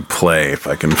want to play, if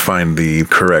I can find the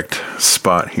correct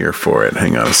spot here for it.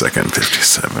 Hang on a second.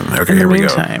 57. Okay, here we go.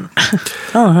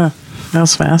 Oh, that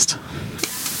was fast.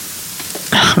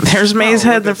 There's May's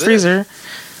head in the freezer.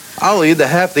 I'll either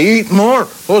have to eat more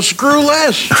or screw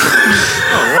less.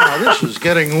 Oh, wow, this is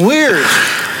getting weird.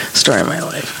 Story of my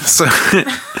life.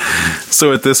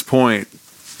 So at this point,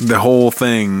 the whole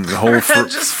fridge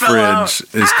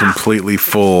is completely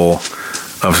full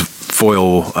of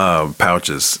foil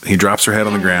pouches. He drops her head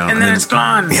on the ground. And then it's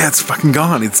gone. Yeah, it's fucking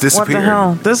gone. It's disappeared. What the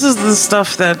hell? This is the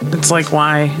stuff that it's like,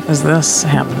 why is this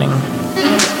happening?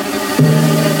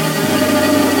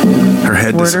 Her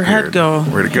head Where'd her head go?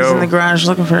 Where'd it go? He's in the garage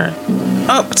looking for it.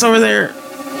 Oh, it's over there.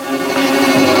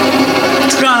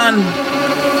 It's gone.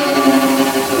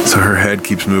 So her head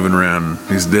keeps moving around.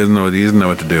 He doesn't know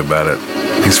what to do about it.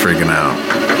 He's freaking out.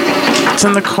 It's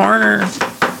in the corner.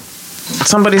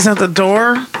 Somebody's at the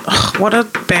door. Ugh, what a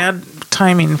bad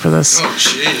timing for this. Oh,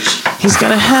 jeez. He's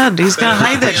got a head. He's got to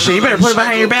hide that shit. You better put it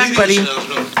behind your back, buddy.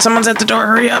 Someone's at the door.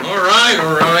 Hurry up. All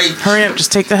right. Hurry up.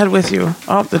 Just take the head with you.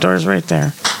 Oh, the door's right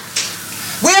there.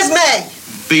 Where's May?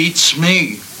 Beats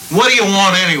me. What do you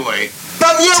want anyway?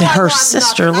 From you, It's her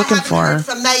sister looking for her.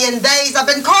 For May in days. I've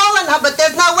been calling her, but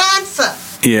there's no answer.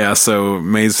 Yeah, so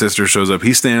May's sister shows up.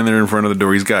 He's standing there in front of the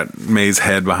door. He's got May's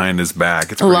head behind his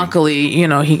back. It's Luckily,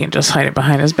 he can just hide it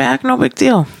behind his back. No big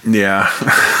deal. Yeah.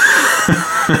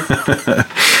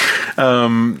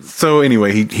 So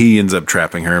anyway, he ends up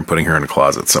trapping her and putting her in a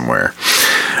closet somewhere.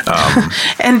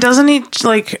 And doesn't he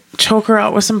choke her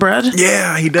out with some bread?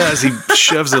 Yeah, he does. He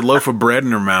shoves a loaf of bread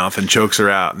in her mouth and chokes her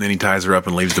out, and then he ties her up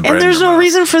and leaves the bread. And there's in her no mouth.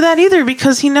 reason for that either,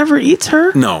 because he never eats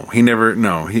her. No, he never.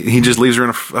 No, he just leaves her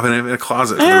in a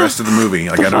closet for the rest of the movie.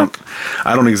 I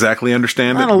don't exactly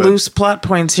understand A lot of loose plot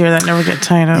points here that never get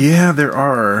tied up. Yeah, there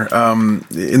are.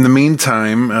 In the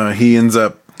meantime, he ends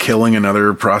up killing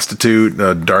another prostitute,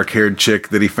 a dark-haired chick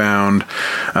that he found.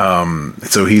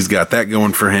 So he's got that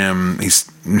going for him. He's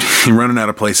running out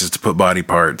of places to put body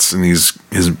parts, and he's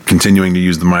continuing to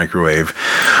use the microwave.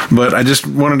 But I just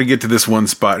wanted to get to this one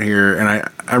spot here, and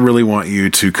I really want you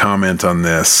to comment on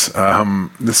this.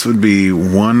 This would be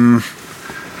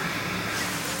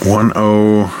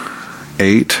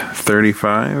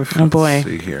 108:35. Oh boy. Let's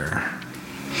see here.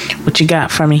 What you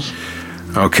got for me?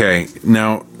 Okay,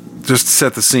 now just to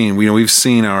set the scene, we've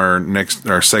seen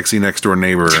our sexy next door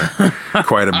neighbor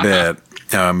quite a bit.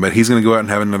 But he's going to go out and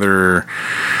have another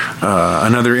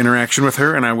interaction with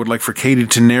her, and I would like for Katie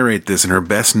to narrate this in her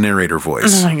best narrator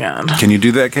voice. Oh my God. Can you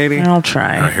do that, Katie? I'll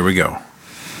try. All right, here we go.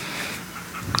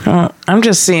 I'm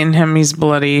just seeing him. He's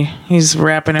bloody. He's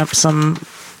wrapping up some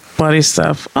bloody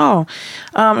stuff.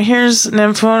 Here's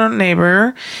Nympho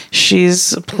neighbor.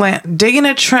 She's digging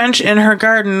a trench in her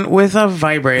garden with a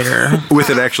vibrator. With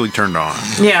it actually turned on.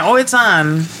 Yeah, it's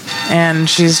on. And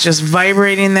she's just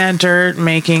vibrating that dirt,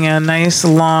 making a nice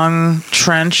long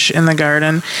trench in the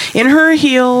garden. In her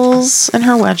heels and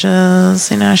her wedges,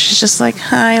 she's just like,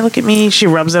 "Hi, look at me." She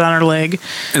rubs it on her leg.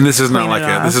 And this is not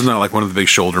like one of the big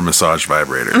shoulder massage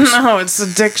vibrators. No, it's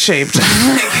a dick shaped.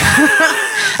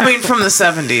 I mean, from the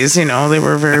 70s, they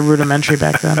were very rudimentary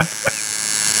back then.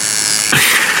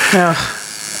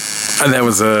 And that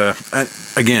was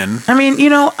again. I mean,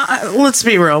 let's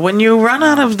be real. When you run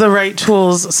out of the right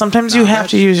tools, sometimes you have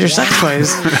to use your sex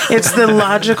toys. It's the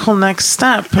logical next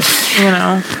step,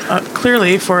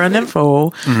 clearly for a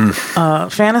nympho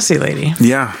fantasy lady.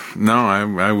 Yeah, no,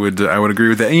 I would agree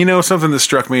with that. And something that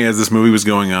struck me as this movie was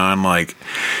going on, like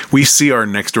we see our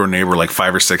next door neighbor like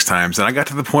 5 or 6 times, and I got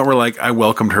to the point where like I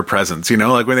welcomed her presence.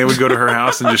 Like when they would go to her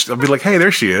house and I'll be like, "Hey,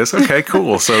 there she is. Okay,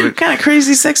 cool." So what kind of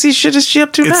crazy, sexy shit is she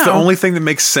up to now? It's the only thing that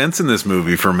makes sense in this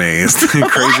movie for me. Is the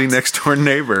crazy next door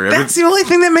neighbor. That's the only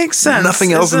thing that makes sense.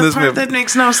 Nothing else in this movie that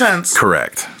makes no sense.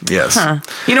 Correct. Yes.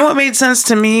 You know what made sense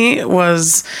to me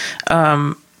was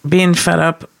being fed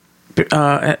up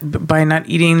by not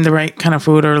eating the right kind of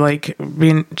food, or like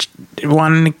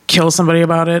wanting to kill somebody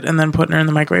about it and then putting her in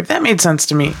the microwave. That made sense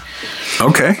to me.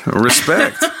 Okay,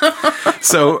 respect.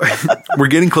 So we're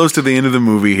getting close to the end of the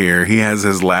movie here. He has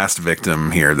his last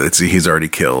victim here that he's already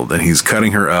killed, and he's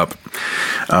cutting her up.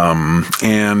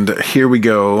 And here we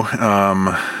go.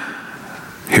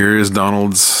 Here is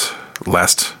Donald's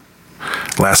last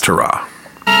hurrah.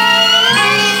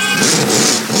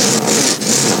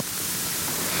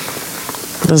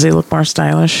 Does he look more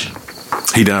stylish?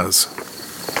 He does.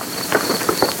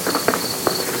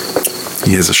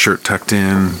 He has a shirt tucked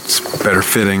in. It's better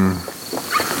fitting.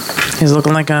 He's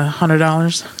looking like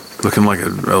 $100. Looking like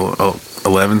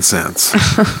 11 cents.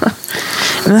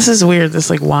 And this is weird. This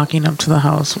like walking up to the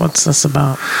house. What's this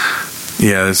about?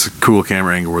 Yeah, it's a cool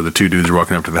camera angle where the two dudes are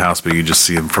walking up to the house, but you just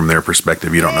see them from their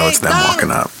perspective. You don't know it's them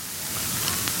walking up.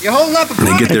 You're holding up a and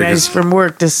they get there guys from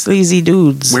work, the sleazy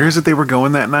dudes. Where is it they were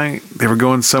going that night? They were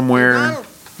going somewhere I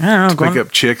don't know, to pick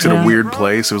up chicks at a weird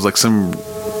place. It was like some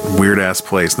weird ass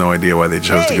place. No idea why they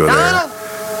chose to go there.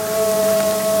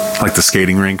 Like the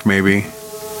skating rink, maybe.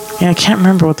 Yeah, I can't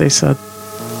remember what they said.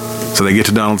 So they get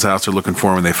to Donald's house. They're looking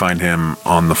for him, and they find him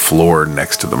on the floor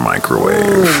next to the microwave.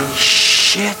 Holy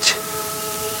shit!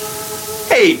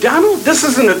 Hey, Donald, this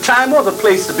isn't the time or the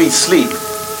place to be asleep.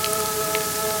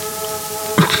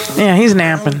 Yeah, he's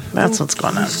napping. That's what's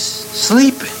going on.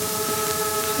 Sleeping.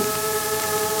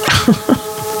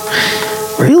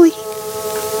 Really?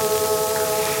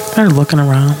 They're looking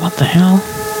around. What the hell?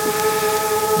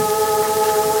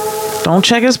 Don't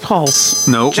check his pulse.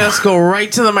 Nope. Just go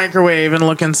right to the microwave and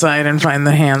look inside and find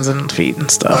the hands and feet and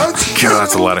stuff. God,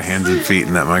 that's a lot of hands and feet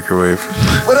in that microwave.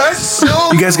 But I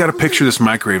so You guys got to picture this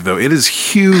microwave, though. It is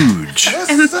huge.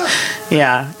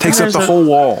 Yeah. Takes up the whole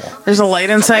wall. There's a light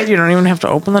inside. You don't even have to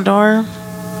open the door.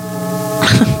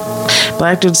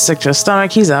 Black dude's sick to his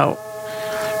stomach. He's out.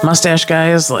 Mustache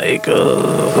guy is like,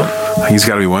 ugh. He's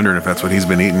got to be wondering if that's what he's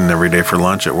been eating every day for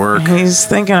lunch at work. He's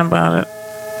thinking about it.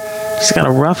 He's got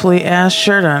a ruffly ass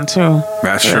shirt on, too.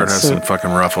 That shirt has some fucking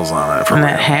ruffles on it. And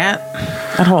that hat.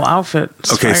 That whole outfit.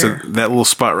 Okay, so that little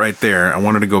spot right there, I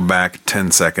wanted to go back 10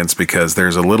 seconds because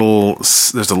there's a little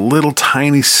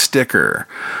tiny sticker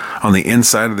on the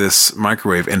inside of this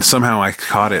microwave, and somehow I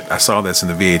caught it. I saw this in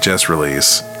the VHS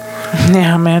release.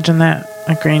 Yeah, imagine that.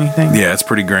 A grainy thing. Yeah, it's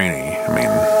pretty grainy. I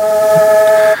mean,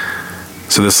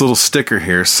 so this little sticker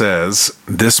here says,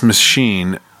 this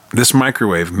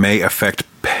microwave may affect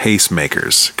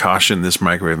pacemakers. Caution, this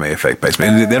microwave may affect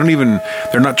pacemakers. And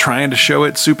they're not trying to show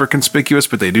it super conspicuous,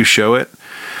 but they do show it.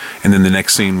 And then the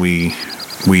next scene we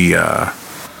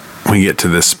get to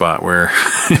this spot where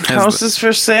house is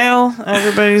for sale.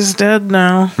 Everybody's dead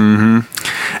now. Mm-hmm.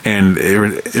 And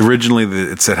originally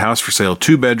it said house for sale,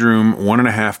 2-bedroom,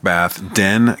 1.5 bath,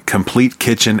 den, complete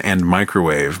kitchen, and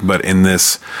microwave. But in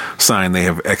this sign, they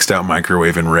have X'd out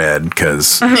microwave in red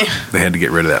because they had to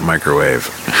get rid of that microwave.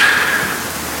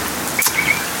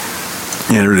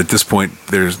 And at this point,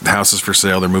 there's houses for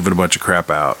sale. They're moving a bunch of crap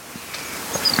out.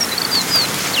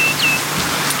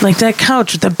 Like that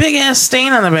couch with the big ass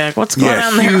stain on the back. What's going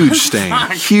on there? Huge stain.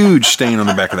 Huge stain on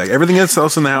the back of that. Everything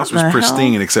else in the house was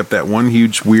pristine except that one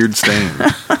huge weird stain.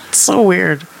 It's so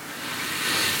weird.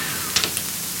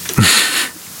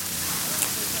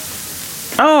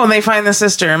 Oh, and they find the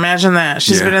sister. Imagine that.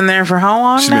 She's been in there for how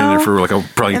long now? She's been in there for like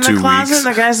probably 2 weeks. In the closet, and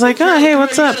the guy's like, oh, hey,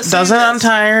 what's up? Doesn't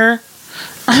untie her.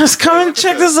 Just come and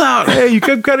check this out. Hey, you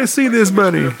come kind of see this,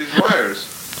 buddy. These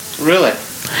wires. Really?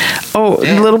 Oh,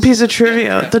 little piece of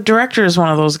trivia. The director is one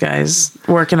of those guys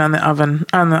working on the oven,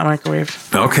 on the microwave.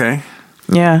 Okay.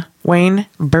 Yeah. Wayne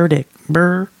Berwick.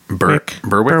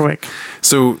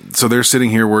 So they're sitting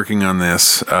here working on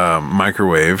this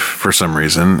microwave for some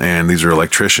reason, and these are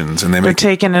electricians, and they're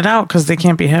taking it out because they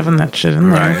can't be having that shit in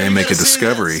there. Right, they make a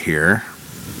discovery here.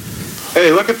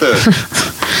 Hey, look at this.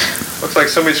 Looks like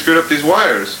somebody screwed up these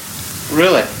wires.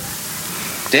 Really?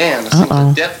 Damn, this seems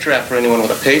a death trap for anyone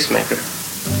with a pacemaker.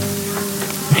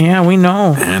 Yeah, we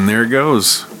know. And there it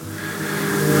goes.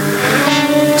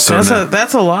 So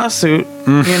that's a lawsuit,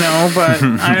 but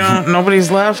nobody's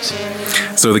left.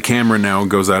 So the camera now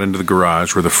goes out into the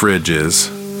garage where the fridge is.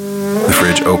 The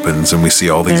fridge opens and we see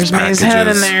all these packages. May's head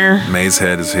in there. May's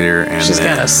head is here, and she's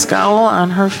got a scowl on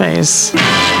her face.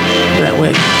 That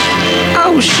wig.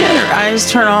 Oh shit! Her eyes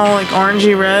turn all like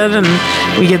orangey red, and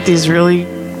we get these really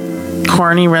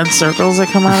corny red circles that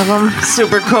come out of them.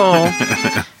 Super cool.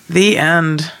 The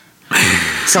end.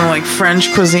 Some like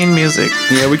French cuisine music.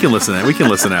 Yeah, we can listen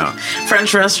out.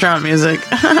 French restaurant music.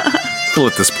 We'll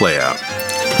let this play out.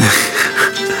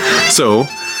 So,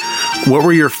 what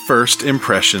were your first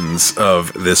impressions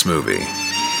of this movie?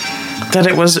 That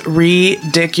it was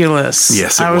ridiculous.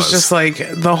 Yes, I was just like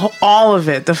all of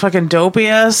it. The fucking dopey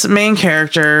ass main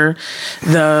character.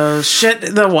 The shit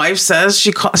the wife says.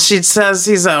 She says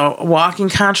he's a walking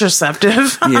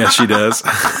contraceptive. Yeah, she does.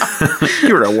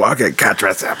 You're a walking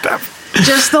contraceptive.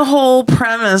 Just the whole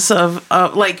premise of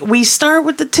like we start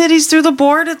with the titties through the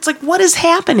board. It's like, what is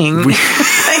happening?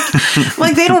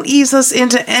 like they don't ease us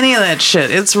into any of that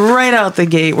shit. It's right out the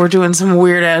gate. We're doing some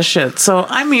weird ass shit. So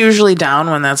I'm usually down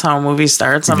when that's how a movie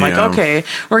starts. I'm like, okay,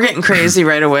 we're getting crazy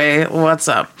right away. What's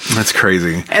up? That's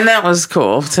crazy. And that was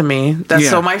cool to me.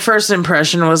 So my first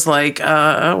impression was like,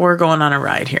 we're going on a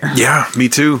ride here. Yeah, me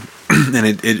too. And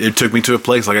it took me to a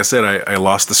place, like I said, I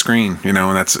lost the screen, and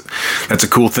that's a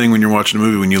cool thing when you're watching a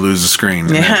movie when you lose the screen.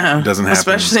 Yeah, it doesn't happen,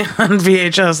 especially on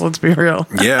VHS. Let's be real.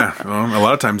 Yeah, well, a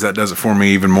lot of times that does it for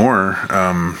me even more,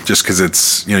 just because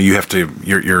it's you have to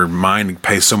your mind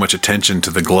pays so much attention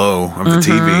to the glow of the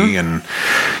TV, and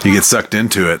you get sucked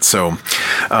into it. So,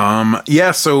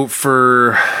 so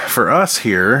for us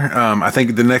here, I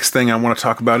think the next thing I want to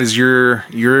talk about is your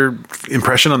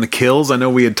impression on the kills. I know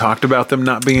we had talked about them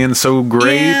not being so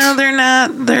great. Yeah, they're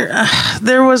not.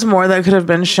 There was more that could have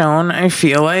been shown, I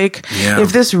feel like. Yeah.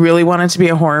 If this really wanted to be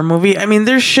a horror movie. I mean,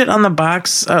 there's shit on the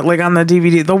box, like on the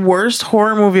DVD. The worst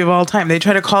horror movie of all time. They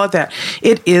try to call it that.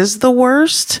 It is the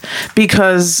worst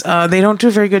because they don't do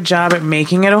a very good job at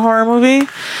making it a horror movie.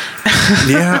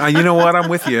 Yeah, you know what? I'm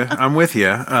with you.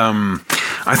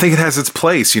 I think it has its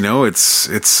place. It's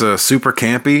super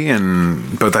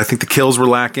campy, but I think the kills were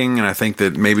lacking, and I think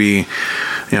that maybe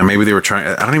they were trying.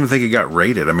 I don't even think it got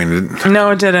rated. I mean,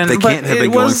 no, it didn't. They can't have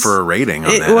been going for a rating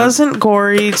on that. It wasn't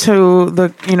gory to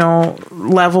the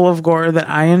level of gore that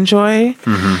I enjoy,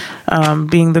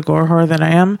 being the gore whore that I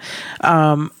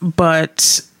am,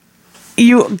 but.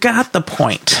 You got the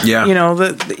point. Yeah.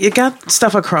 You got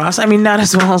stuff across. I mean, not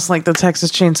as well as like the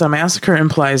Texas Chainsaw Massacre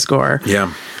implies gore.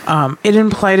 Yeah. It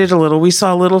implied it a little. We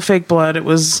saw a little fake blood. It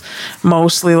was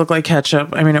mostly looked like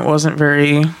ketchup. I mean, it wasn't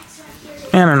very...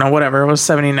 I don't know, whatever. It was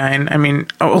 79. I mean,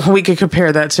 we could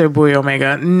compare that to Buoy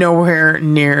Omega. Nowhere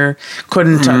near.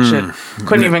 Couldn't touch it.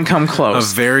 Couldn't even come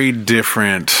close. A very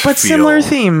different but feel. Similar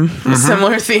theme.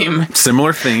 Similar theme.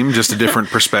 Similar theme, just a different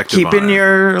perspective. Keeping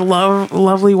your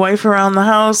lovely wife around the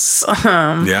house.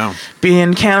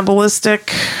 Being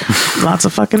cannibalistic. Lots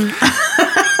of fucking...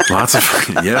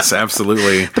 Yes,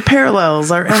 absolutely. The parallels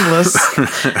are endless.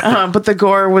 But the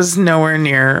gore was nowhere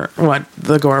near what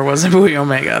the gore was in Buoy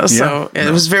Omega. So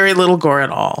it was very little gore at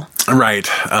all. Right.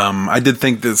 I did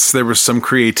think there was some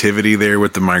creativity there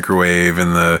with the microwave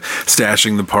and the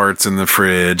stashing the parts in the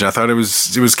fridge. I thought it was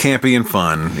campy and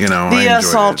fun. The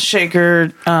salt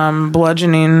shaker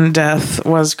bludgeoning death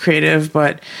was creative,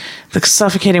 but the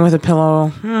suffocating with a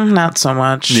pillow, not so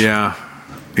much. Yeah.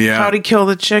 Yeah. How'd he kill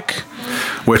the chick?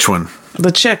 Which one?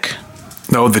 The chick.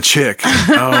 Oh, the chick.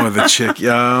 The chick.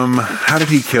 How did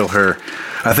he kill her?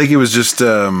 I think it was just.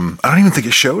 I don't even think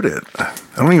it showed it. I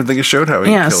don't even think it showed how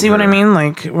he killed see her. what I mean?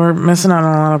 Like, we're missing out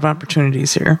on a lot of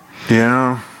opportunities here.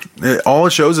 Yeah. All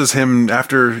it shows is him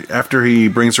after he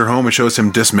brings her home. It shows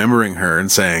him dismembering her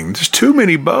and saying, "There's too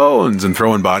many bones," and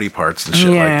throwing body parts and shit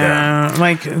like that.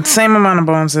 Like same amount of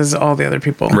bones as all the other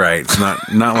people. Right. It's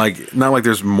not like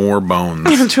there's more bones.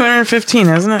 215,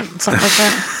 isn't it? Something like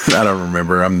that. I don't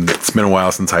remember. It's been a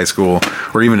while since high school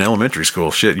or even elementary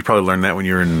school. Shit, you probably learned that when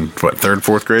you were in what, 3rd,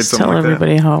 4th grade, something Tell like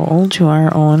everybody that. how old you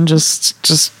are, Owen.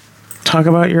 Just talk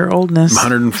about your oldness. I'm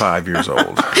 105 years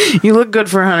old. You look good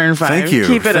for 105. Thank you.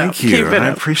 Keep it up. Thank you. Keep it I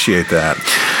up. appreciate that.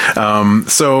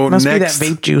 So Must next, be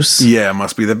that vape juice. Yeah,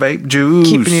 must be the vape juice.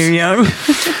 Keeping you young.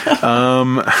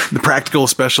 The practical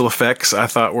special effects I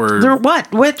thought were There,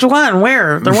 what? Which one?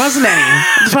 Where? There wasn't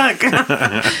any. Fuck.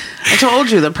 I told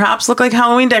you the props look like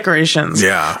Halloween decorations.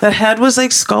 Yeah. The head was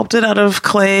like sculpted out of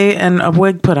clay and a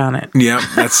wig put on it. Yeah,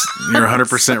 you're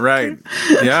 100% right.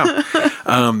 Yeah,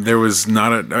 there was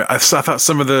not a. I thought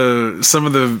some of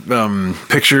the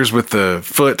pictures with the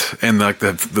foot and like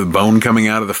the bone coming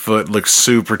out of the foot looked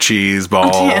super cheese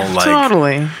ball. Yeah,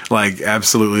 totally. Like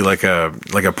absolutely like a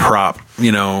prop.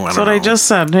 You know, That's what I just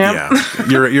said. Yep. Yeah,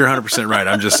 you're 100% right.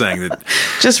 I'm just saying that.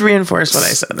 Just reinforce what I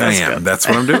said. That's I am. good. That's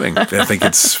what I'm doing. I think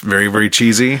it's very, very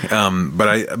cheesy. But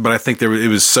I think it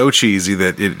was so cheesy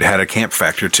that it had a camp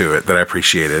factor to it that I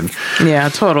appreciated. Yeah,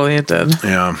 totally. It did.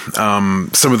 Yeah.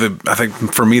 Some of the, I think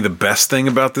for me, the best thing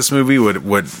about this movie,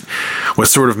 what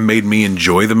sort of made me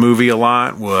enjoy the movie a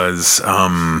lot was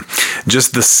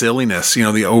just the silliness, you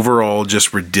know, the overall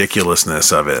just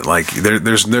ridiculousness of it. Like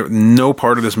there's no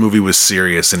part of this movie was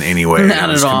serious in any way. Not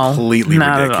it was at all. Completely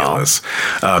Not ridiculous.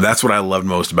 That's what I loved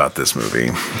most about this movie.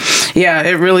 Yeah,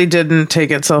 it really didn't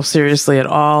take itself seriously at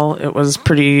all. It was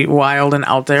pretty wild and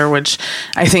out there, which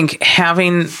I think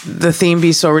having the theme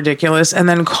be so ridiculous and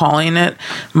then calling it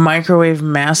Microwave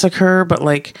Massacre, but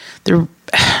like there,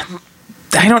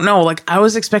 I don't know, like I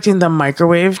was expecting the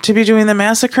microwave to be doing the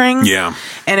massacring. Yeah.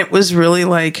 And it was really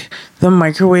like the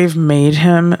microwave made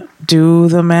him do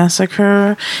the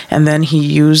massacre, and then he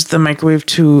used the microwave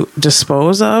to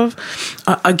dispose of.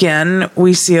 Again,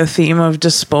 we see a theme of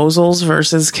disposals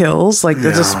versus kills. Like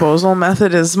the disposal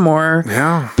method is more,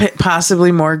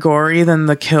 possibly more gory than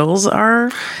the kills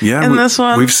are. Yeah, in this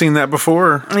one, we've seen that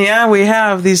before. Yeah, we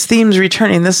have these themes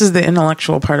returning. This is the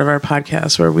intellectual part of our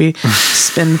podcast where we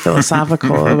spin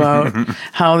philosophical about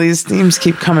how these themes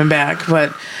keep coming back.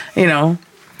 But you know.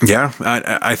 Yeah,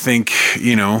 I think,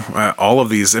 you know, all of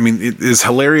these, I mean, as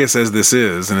hilarious as this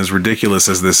is and as ridiculous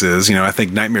as this is, you know, I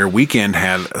think Nightmare Weekend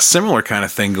had a similar kind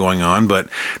of thing going on, but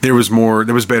there was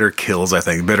better kills, I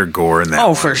think, better gore in that.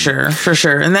 Oh, for sure.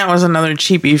 And that was another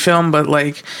cheapy film, but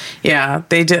like, yeah,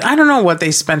 they did. I don't know what they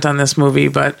spent on this movie,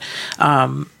 but,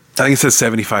 I think it says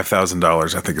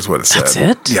 $75,000. I think is what it said. That's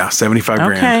it? Yeah, 75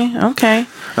 grand. Okay.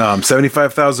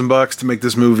 $75,000 to make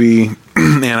this movie,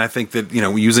 and I think that, you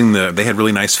know, they had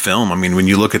really nice film. I mean, when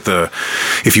you look at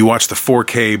if you watch the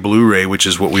 4K Blu-ray, which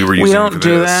is what we were using, we don't for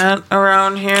do this. that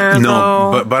around here.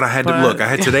 No, though, but I had to look. I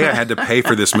had to pay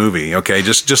for this movie. Okay,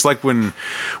 just like when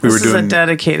we were doing a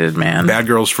dedicated man. Bad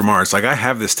Girls from Mars. Like I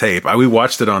have this tape. We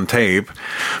watched it on tape,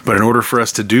 but in order for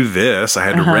us to do this, I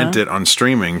had to rent it on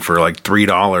streaming for like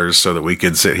 $3 so that we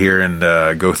could sit here and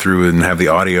go through and have the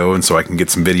audio, and so I can get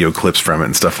some video clips from it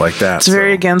and stuff like that. It's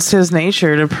very against his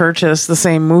nature to purchase the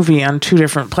same movie on 2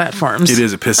 different platforms. It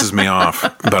is. It pisses me off,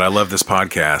 but I love this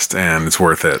podcast and it's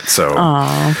worth it. So,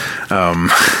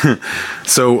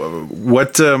 so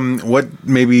what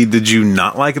maybe did you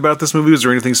not like about this movie? Was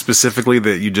there anything specifically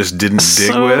that you just didn't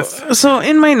dig with? So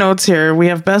in my notes here, we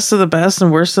have best of the best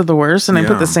and worst of the worst, and I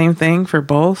put the same thing for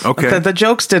both. Okay. The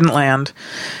jokes didn't land.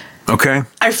 Okay.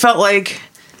 I felt like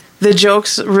the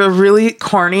jokes were really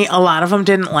corny. A lot of them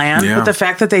didn't land. Yeah. But the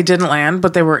fact that they didn't land,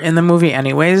 but they were in the movie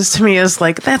anyways, to me is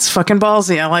like, that's fucking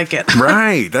ballsy. I like it.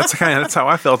 Right. That's how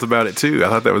I felt about it too. I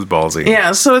thought that was ballsy.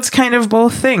 Yeah. So it's kind of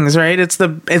both things, right? It's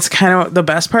kind of the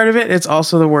best part of it. It's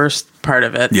also the worst part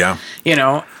of it. Yeah. You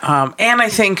know, and I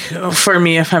think for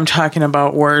me, if I'm talking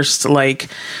about worst, like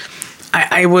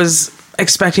I was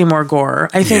expecting more gore.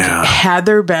 I think had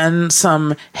there been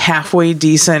some halfway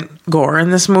decent gore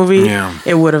in this movie,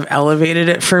 it would have elevated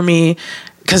it for me,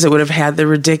 because it would have had the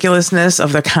ridiculousness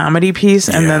of the comedy piece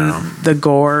and then the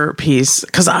gore piece.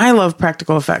 Because I love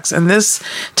practical effects, and this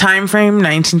time frame,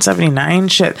 1979,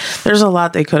 shit, there's a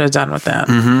lot they could have done with that.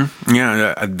 Mm-hmm.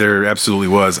 Yeah, there absolutely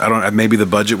was. Maybe the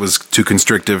budget was too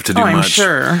constrictive to do much.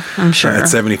 I'm sure. At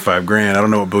 75 grand, I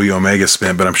don't know what Booyah Omega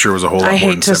spent, but I'm sure it was a whole lot more. I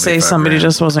hate than to say somebody grand.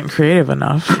 just wasn't creative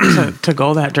enough to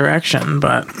go that direction,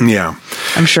 but yeah,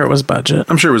 I'm sure it was budget.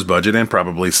 I'm sure it was budget and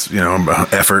probably, you know,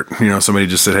 effort. You know, somebody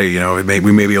just said, hey, you know,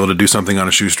 we may be able to do something on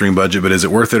a shoestring budget, but is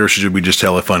it worth it, or should we just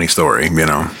tell a funny story, you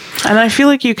know? And I feel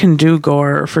like you can do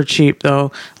gore for cheap,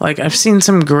 though. Like, I've seen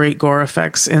some great gore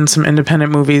effects in some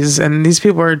independent movies, and these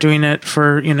people are doing it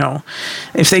for, you know,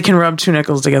 if they can rub two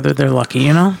nickels together, they're lucky,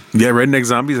 you know? Yeah, Redneck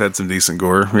Zombies had some decent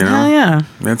gore, you know? Hell yeah.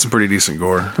 They had some pretty decent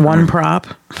gore. One prop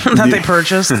that they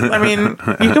purchased. I mean,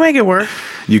 you can make it work.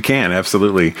 You can,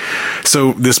 absolutely.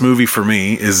 So this movie for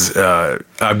me is,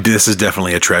 this is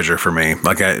definitely a treasure for me.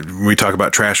 Like we talk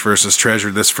about trash versus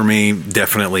treasure. This for me,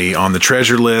 definitely on the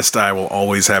treasure list. I will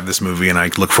always have this movie, and I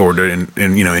look forward to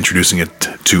introducing it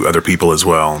to other people as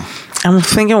well. I'm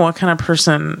thinking, what kind of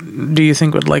person do you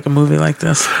think would like a movie like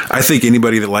this? I think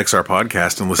anybody that likes our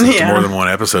podcast and listens to more than one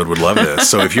episode would love this.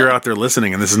 So if you're out there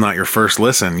listening and this is not your first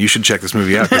listen, you should check this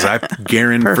movie out, because I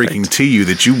guarantee freaking to you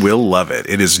that you will love it.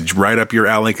 It is right up your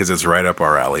alley, because it's right up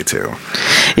our alley too.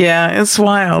 Yeah, it's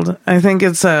wild. I think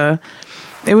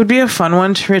it would be a fun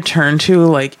one to return to.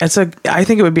 Like, I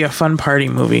think it would be a fun party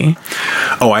movie.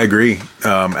 Oh, I agree.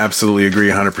 Absolutely agree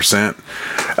 100%.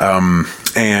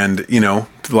 And, you know,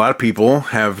 a lot of people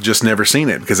have just never seen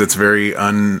it because it's very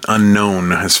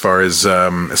unknown as far as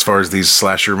these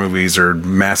slasher movies or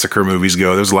massacre movies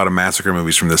go. There's a lot of massacre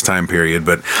movies from this time period,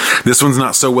 but this one's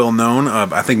not so well known.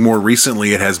 I think more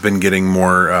recently it has been getting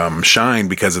more shine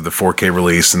because of the 4K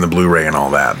release and the Blu-ray and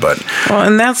all that. But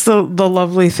and that's the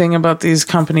lovely thing about these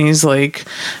companies like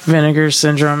Vinegar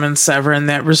Syndrome and Severin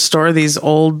that restore these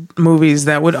old movies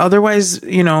that would otherwise,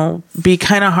 you know, be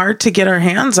kind of hard to get our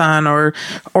hands on or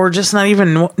just not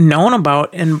even known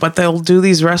about, but they'll do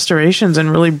these restorations and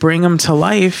really bring them to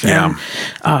life. Yeah.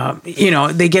 And you know,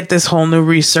 they get this whole new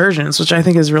resurgence, which I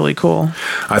think is really cool.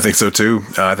 I think so too.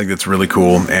 I think that's really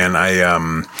cool, and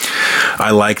I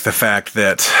like the fact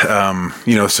that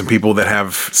you know, some people that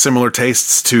have similar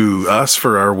tastes to us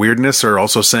for our weirdness are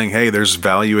also saying, hey, there's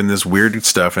value in this weird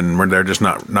stuff, and they're just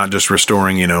not just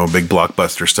restoring, you know, big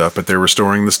blockbuster stuff, but they're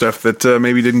restoring the stuff that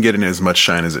maybe didn't get in as much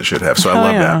shine as it should have. So I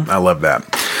love that. I love that.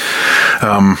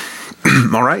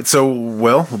 All right. So,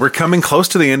 well, we're coming close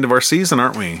to the end of our season,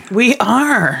 aren't we? We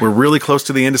are. We're really close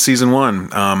to the end of season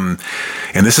 1.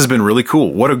 And this has been really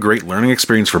cool. What a great learning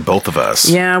experience for both of us.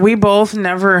 Yeah, we both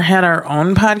never had our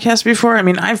own podcast before. I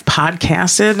mean, I've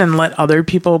podcasted and let other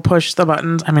people push the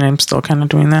buttons. I mean, I'm still kind of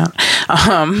doing that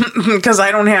because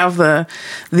I don't have the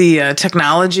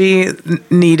technology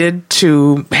needed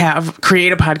to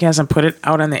create a podcast and put it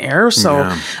out on the air.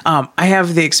 So I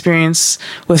have the experience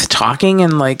with talking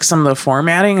and like some of the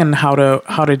formatting and how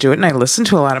to do it. And I listen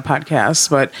to a lot of podcasts,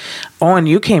 but Owen,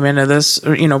 you came into this,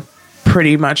 you know,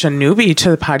 pretty much a newbie to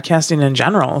the podcasting in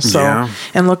general. So,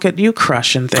 and look at you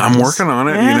crushing things. I'm working on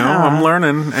it. You know, I'm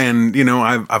learning, and you know,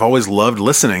 I've always loved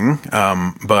listening.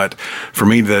 But for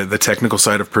me, the technical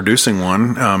side of producing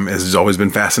one has always been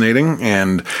fascinating,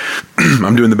 and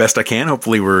I'm doing the best I can.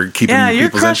 Hopefully, we're keeping you're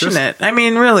people's crushing interest. it. I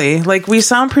mean, really, like we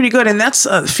sound pretty good, and that's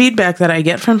feedback that I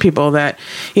get from people that,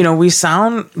 you know, we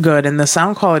sound good and the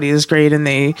sound quality is great, and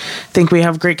they think we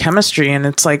have great chemistry. And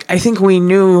it's like, I think we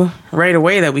knew right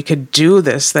away that we could do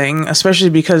this thing, especially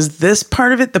because this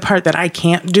part of it, the part that I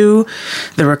can't do,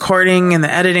 the recording and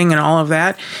the editing and all of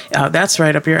that, that's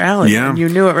right up your alley. Yeah. And you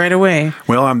knew it right away.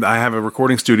 Well, I have a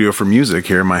recording studio for music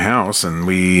here in my house, and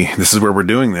this is where we're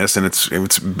doing this. And it's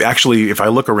actually, if I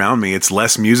look around me, it's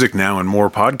less music now and more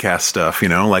podcast stuff. You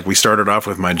know, like we started off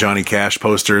with my Johnny Cash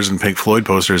posters and Pink Floyd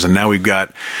posters, and now we've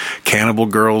got Cannibal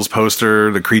Girls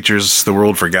poster, The Creatures the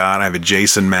World Forgot. I have a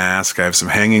Jason mask. I have some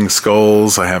hanging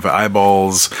skulls. I have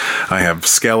eyeballs. I have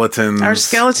skeletons. Our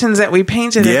skeletons that we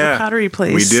painted at the pottery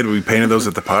place. We did. We painted those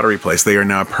at the pottery place. They are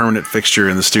now a permanent fixture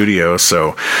in the studio.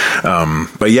 So,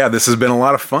 but yeah, this has been a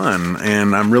lot of fun,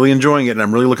 and I'm really enjoying it, and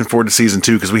I'm really looking forward to season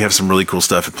 2 because we have some really cool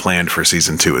stuff planned for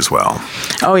season 2 as well.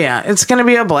 Oh yeah, it's going to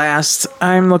be a blast.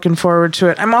 I'm looking forward to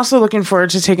it. I'm also looking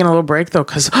forward to taking a little break though,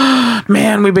 because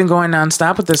man, we've been going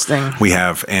nonstop with this thing. We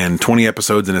have, and 20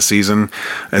 episodes in a season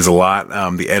is a lot.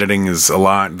 The editing is a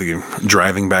lot. The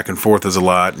driving back and forth is a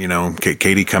lot. You know,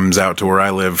 Katie comes out to where I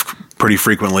live pretty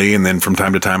frequently, and then from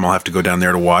time to time I'll have to go down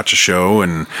there to watch a show,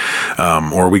 and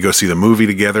or we go see the movie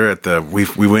together at the we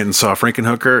went and saw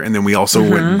Frankenhooker, and then we also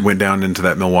went down into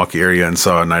that Milwaukee area and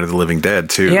saw Night of the Living Dead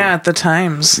too. Yeah, at the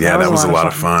Times. Yeah, that was a lot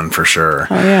of fun for sure.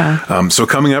 Oh yeah. So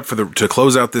coming up to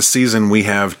close out this season, we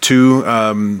have two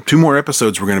more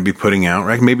episodes we're going to be putting out,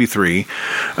 right? Maybe 3.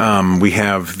 We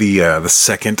have the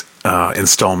second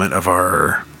installment of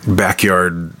our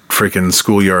backyard freaking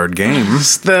schoolyard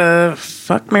games. The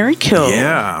Fuck, Marry, Kill.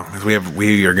 Yeah,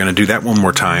 we are going to do that one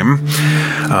more time,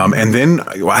 and then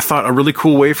I thought a really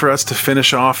cool way for us to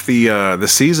finish off the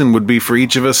season would be for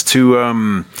each of us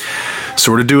to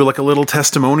sort of do like a little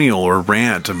testimonial or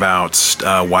rant about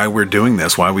why we're doing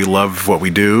this, why we love what we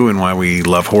do, and why we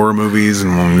love horror movies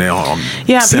and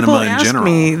cinema in ask general.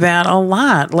 Me that a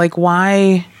lot, like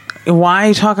why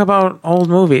talk about old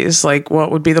movies? Like,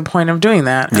 what would be the point of doing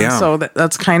that? And so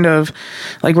that's kind of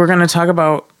like we're going to talk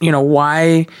about,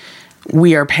 why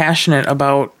we are passionate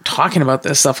about talking about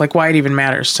this stuff, like why it even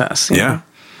matters to us. You know?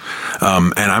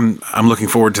 And I'm looking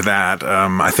forward to that.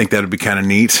 I think that would be kind of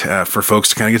neat for folks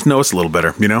to kind of get to know us a little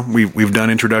better. We've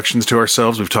done introductions to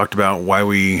ourselves. We've talked about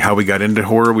how we got into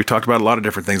horror. We've talked about a lot of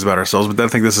different things about ourselves, but I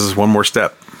think this is one more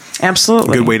step.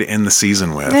 Absolutely. A good way to end the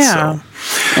season with. Yeah,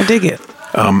 so. I dig it.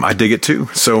 I dig it too.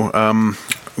 So,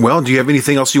 do you have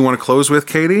anything else you want to close with,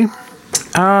 Katie?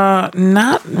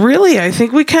 Not really. I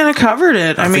think we kind of covered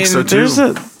it. I mean, so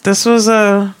too. This was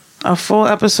a full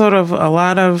episode of a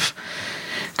lot of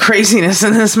craziness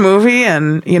in this movie,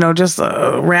 and just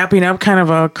wrapping up kind of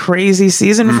a crazy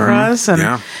season for us.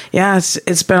 And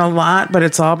it's been a lot, but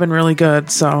it's all been really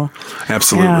good. So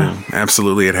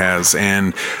absolutely it has.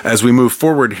 And as we move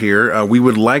forward here, we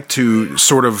would like to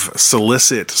sort of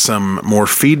solicit some more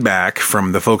feedback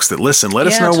from the folks that listen. Let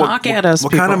us know what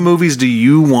kind of movies do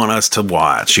you want us to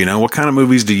watch. What kind of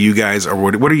movies do you guys, or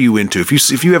what are you into?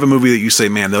 If you have a movie that you say,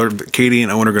 man, Katie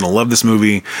and Owen are going to love this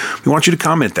movie, we want you to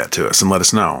comment that to us and let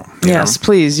us know. Yes,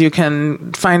 please. You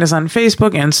can find us on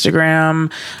Facebook, Instagram.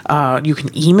 You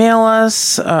can email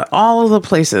us, all of the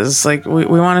places. Like we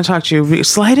want to talk to you.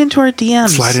 Slide into our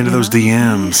DMs. Slide into those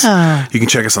DMs. Yeah. You can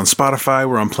check us on Spotify.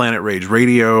 We're on Planet Rage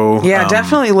Radio. Yeah,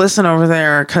 definitely listen over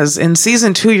there, because in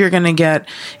season 2, you're going to get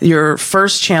your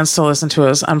first chance to listen to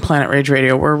us on Planet Rage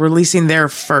Radio. We're releasing there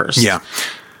first. Yeah.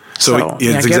 So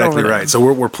it's exactly right.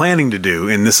 So we're planning to do,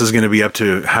 and this is going to be up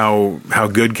to how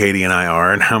good Katie and I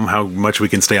are and how much we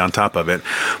can stay on top of it.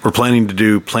 We're planning to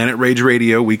do Planet Rage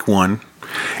Radio week 1,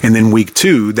 and then week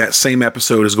 2, that same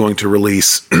episode is going to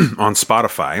release on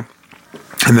Spotify.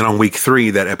 And then on week 3,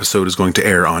 that episode is going to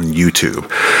air on YouTube.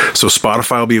 So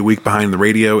Spotify will be a week behind the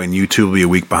radio, and YouTube will be a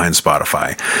week behind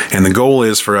Spotify. And the goal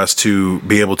is for us to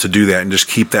be able to do that and just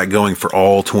keep that going for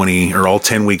all 20 or all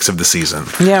 10 weeks of the season.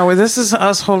 Yeah, well, this is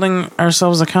us holding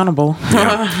ourselves accountable.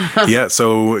 Yeah,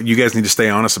 so you guys need to stay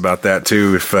honest about that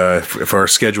too. If our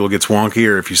schedule gets wonky,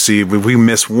 or if we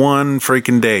miss one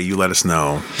freaking day, you let us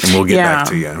know, and we'll get back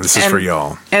to you. This is for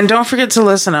y'all. And don't forget to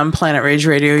listen on Planet Rage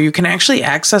Radio. You can actually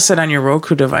access it on your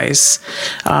Roku device,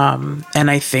 and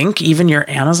I think even your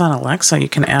Amazon Alexa, you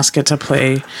can ask it to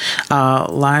play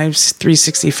live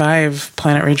 365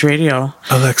 Planet Rage Radio.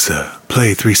 Alexa,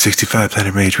 play 365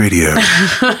 Planet Rage Radio.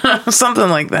 Something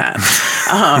like that.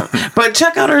 But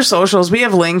check out our socials. We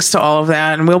have links to all of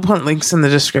that, and we'll put links in the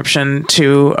description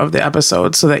too of the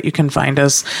episode, so that you can find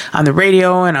us on the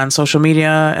radio and on social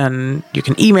media, and you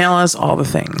can email us, all the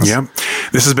things. Yep.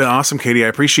 This has been awesome, Katie. I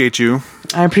appreciate you.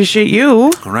 I appreciate you.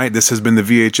 All right. This has been the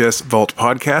VHS Vault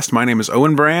Podcast. My name is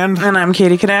Owen Brand. And I'm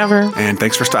Katie Cadaver. And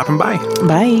thanks for stopping by.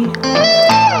 Bye.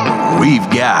 We've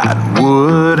got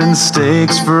wooden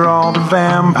stakes for all the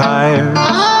vampires.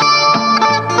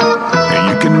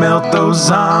 And you can melt those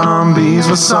zombies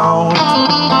with salt.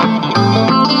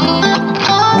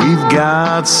 We've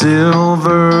got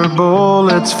silver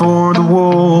bullets for the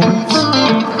wolves.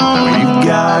 We've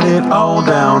got it all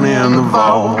down in the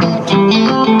vault.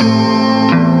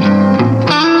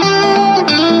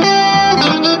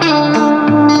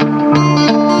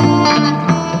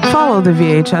 Follow the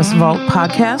VHS Vault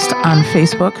Podcast on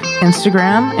Facebook,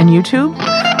 Instagram, and YouTube.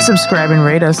 Subscribe and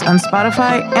rate us on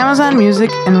Spotify, Amazon Music,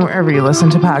 and wherever you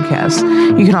listen to podcasts.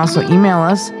 You can also email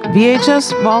us,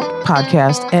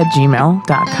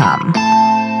 vhsvaultpodcast@gmail.com.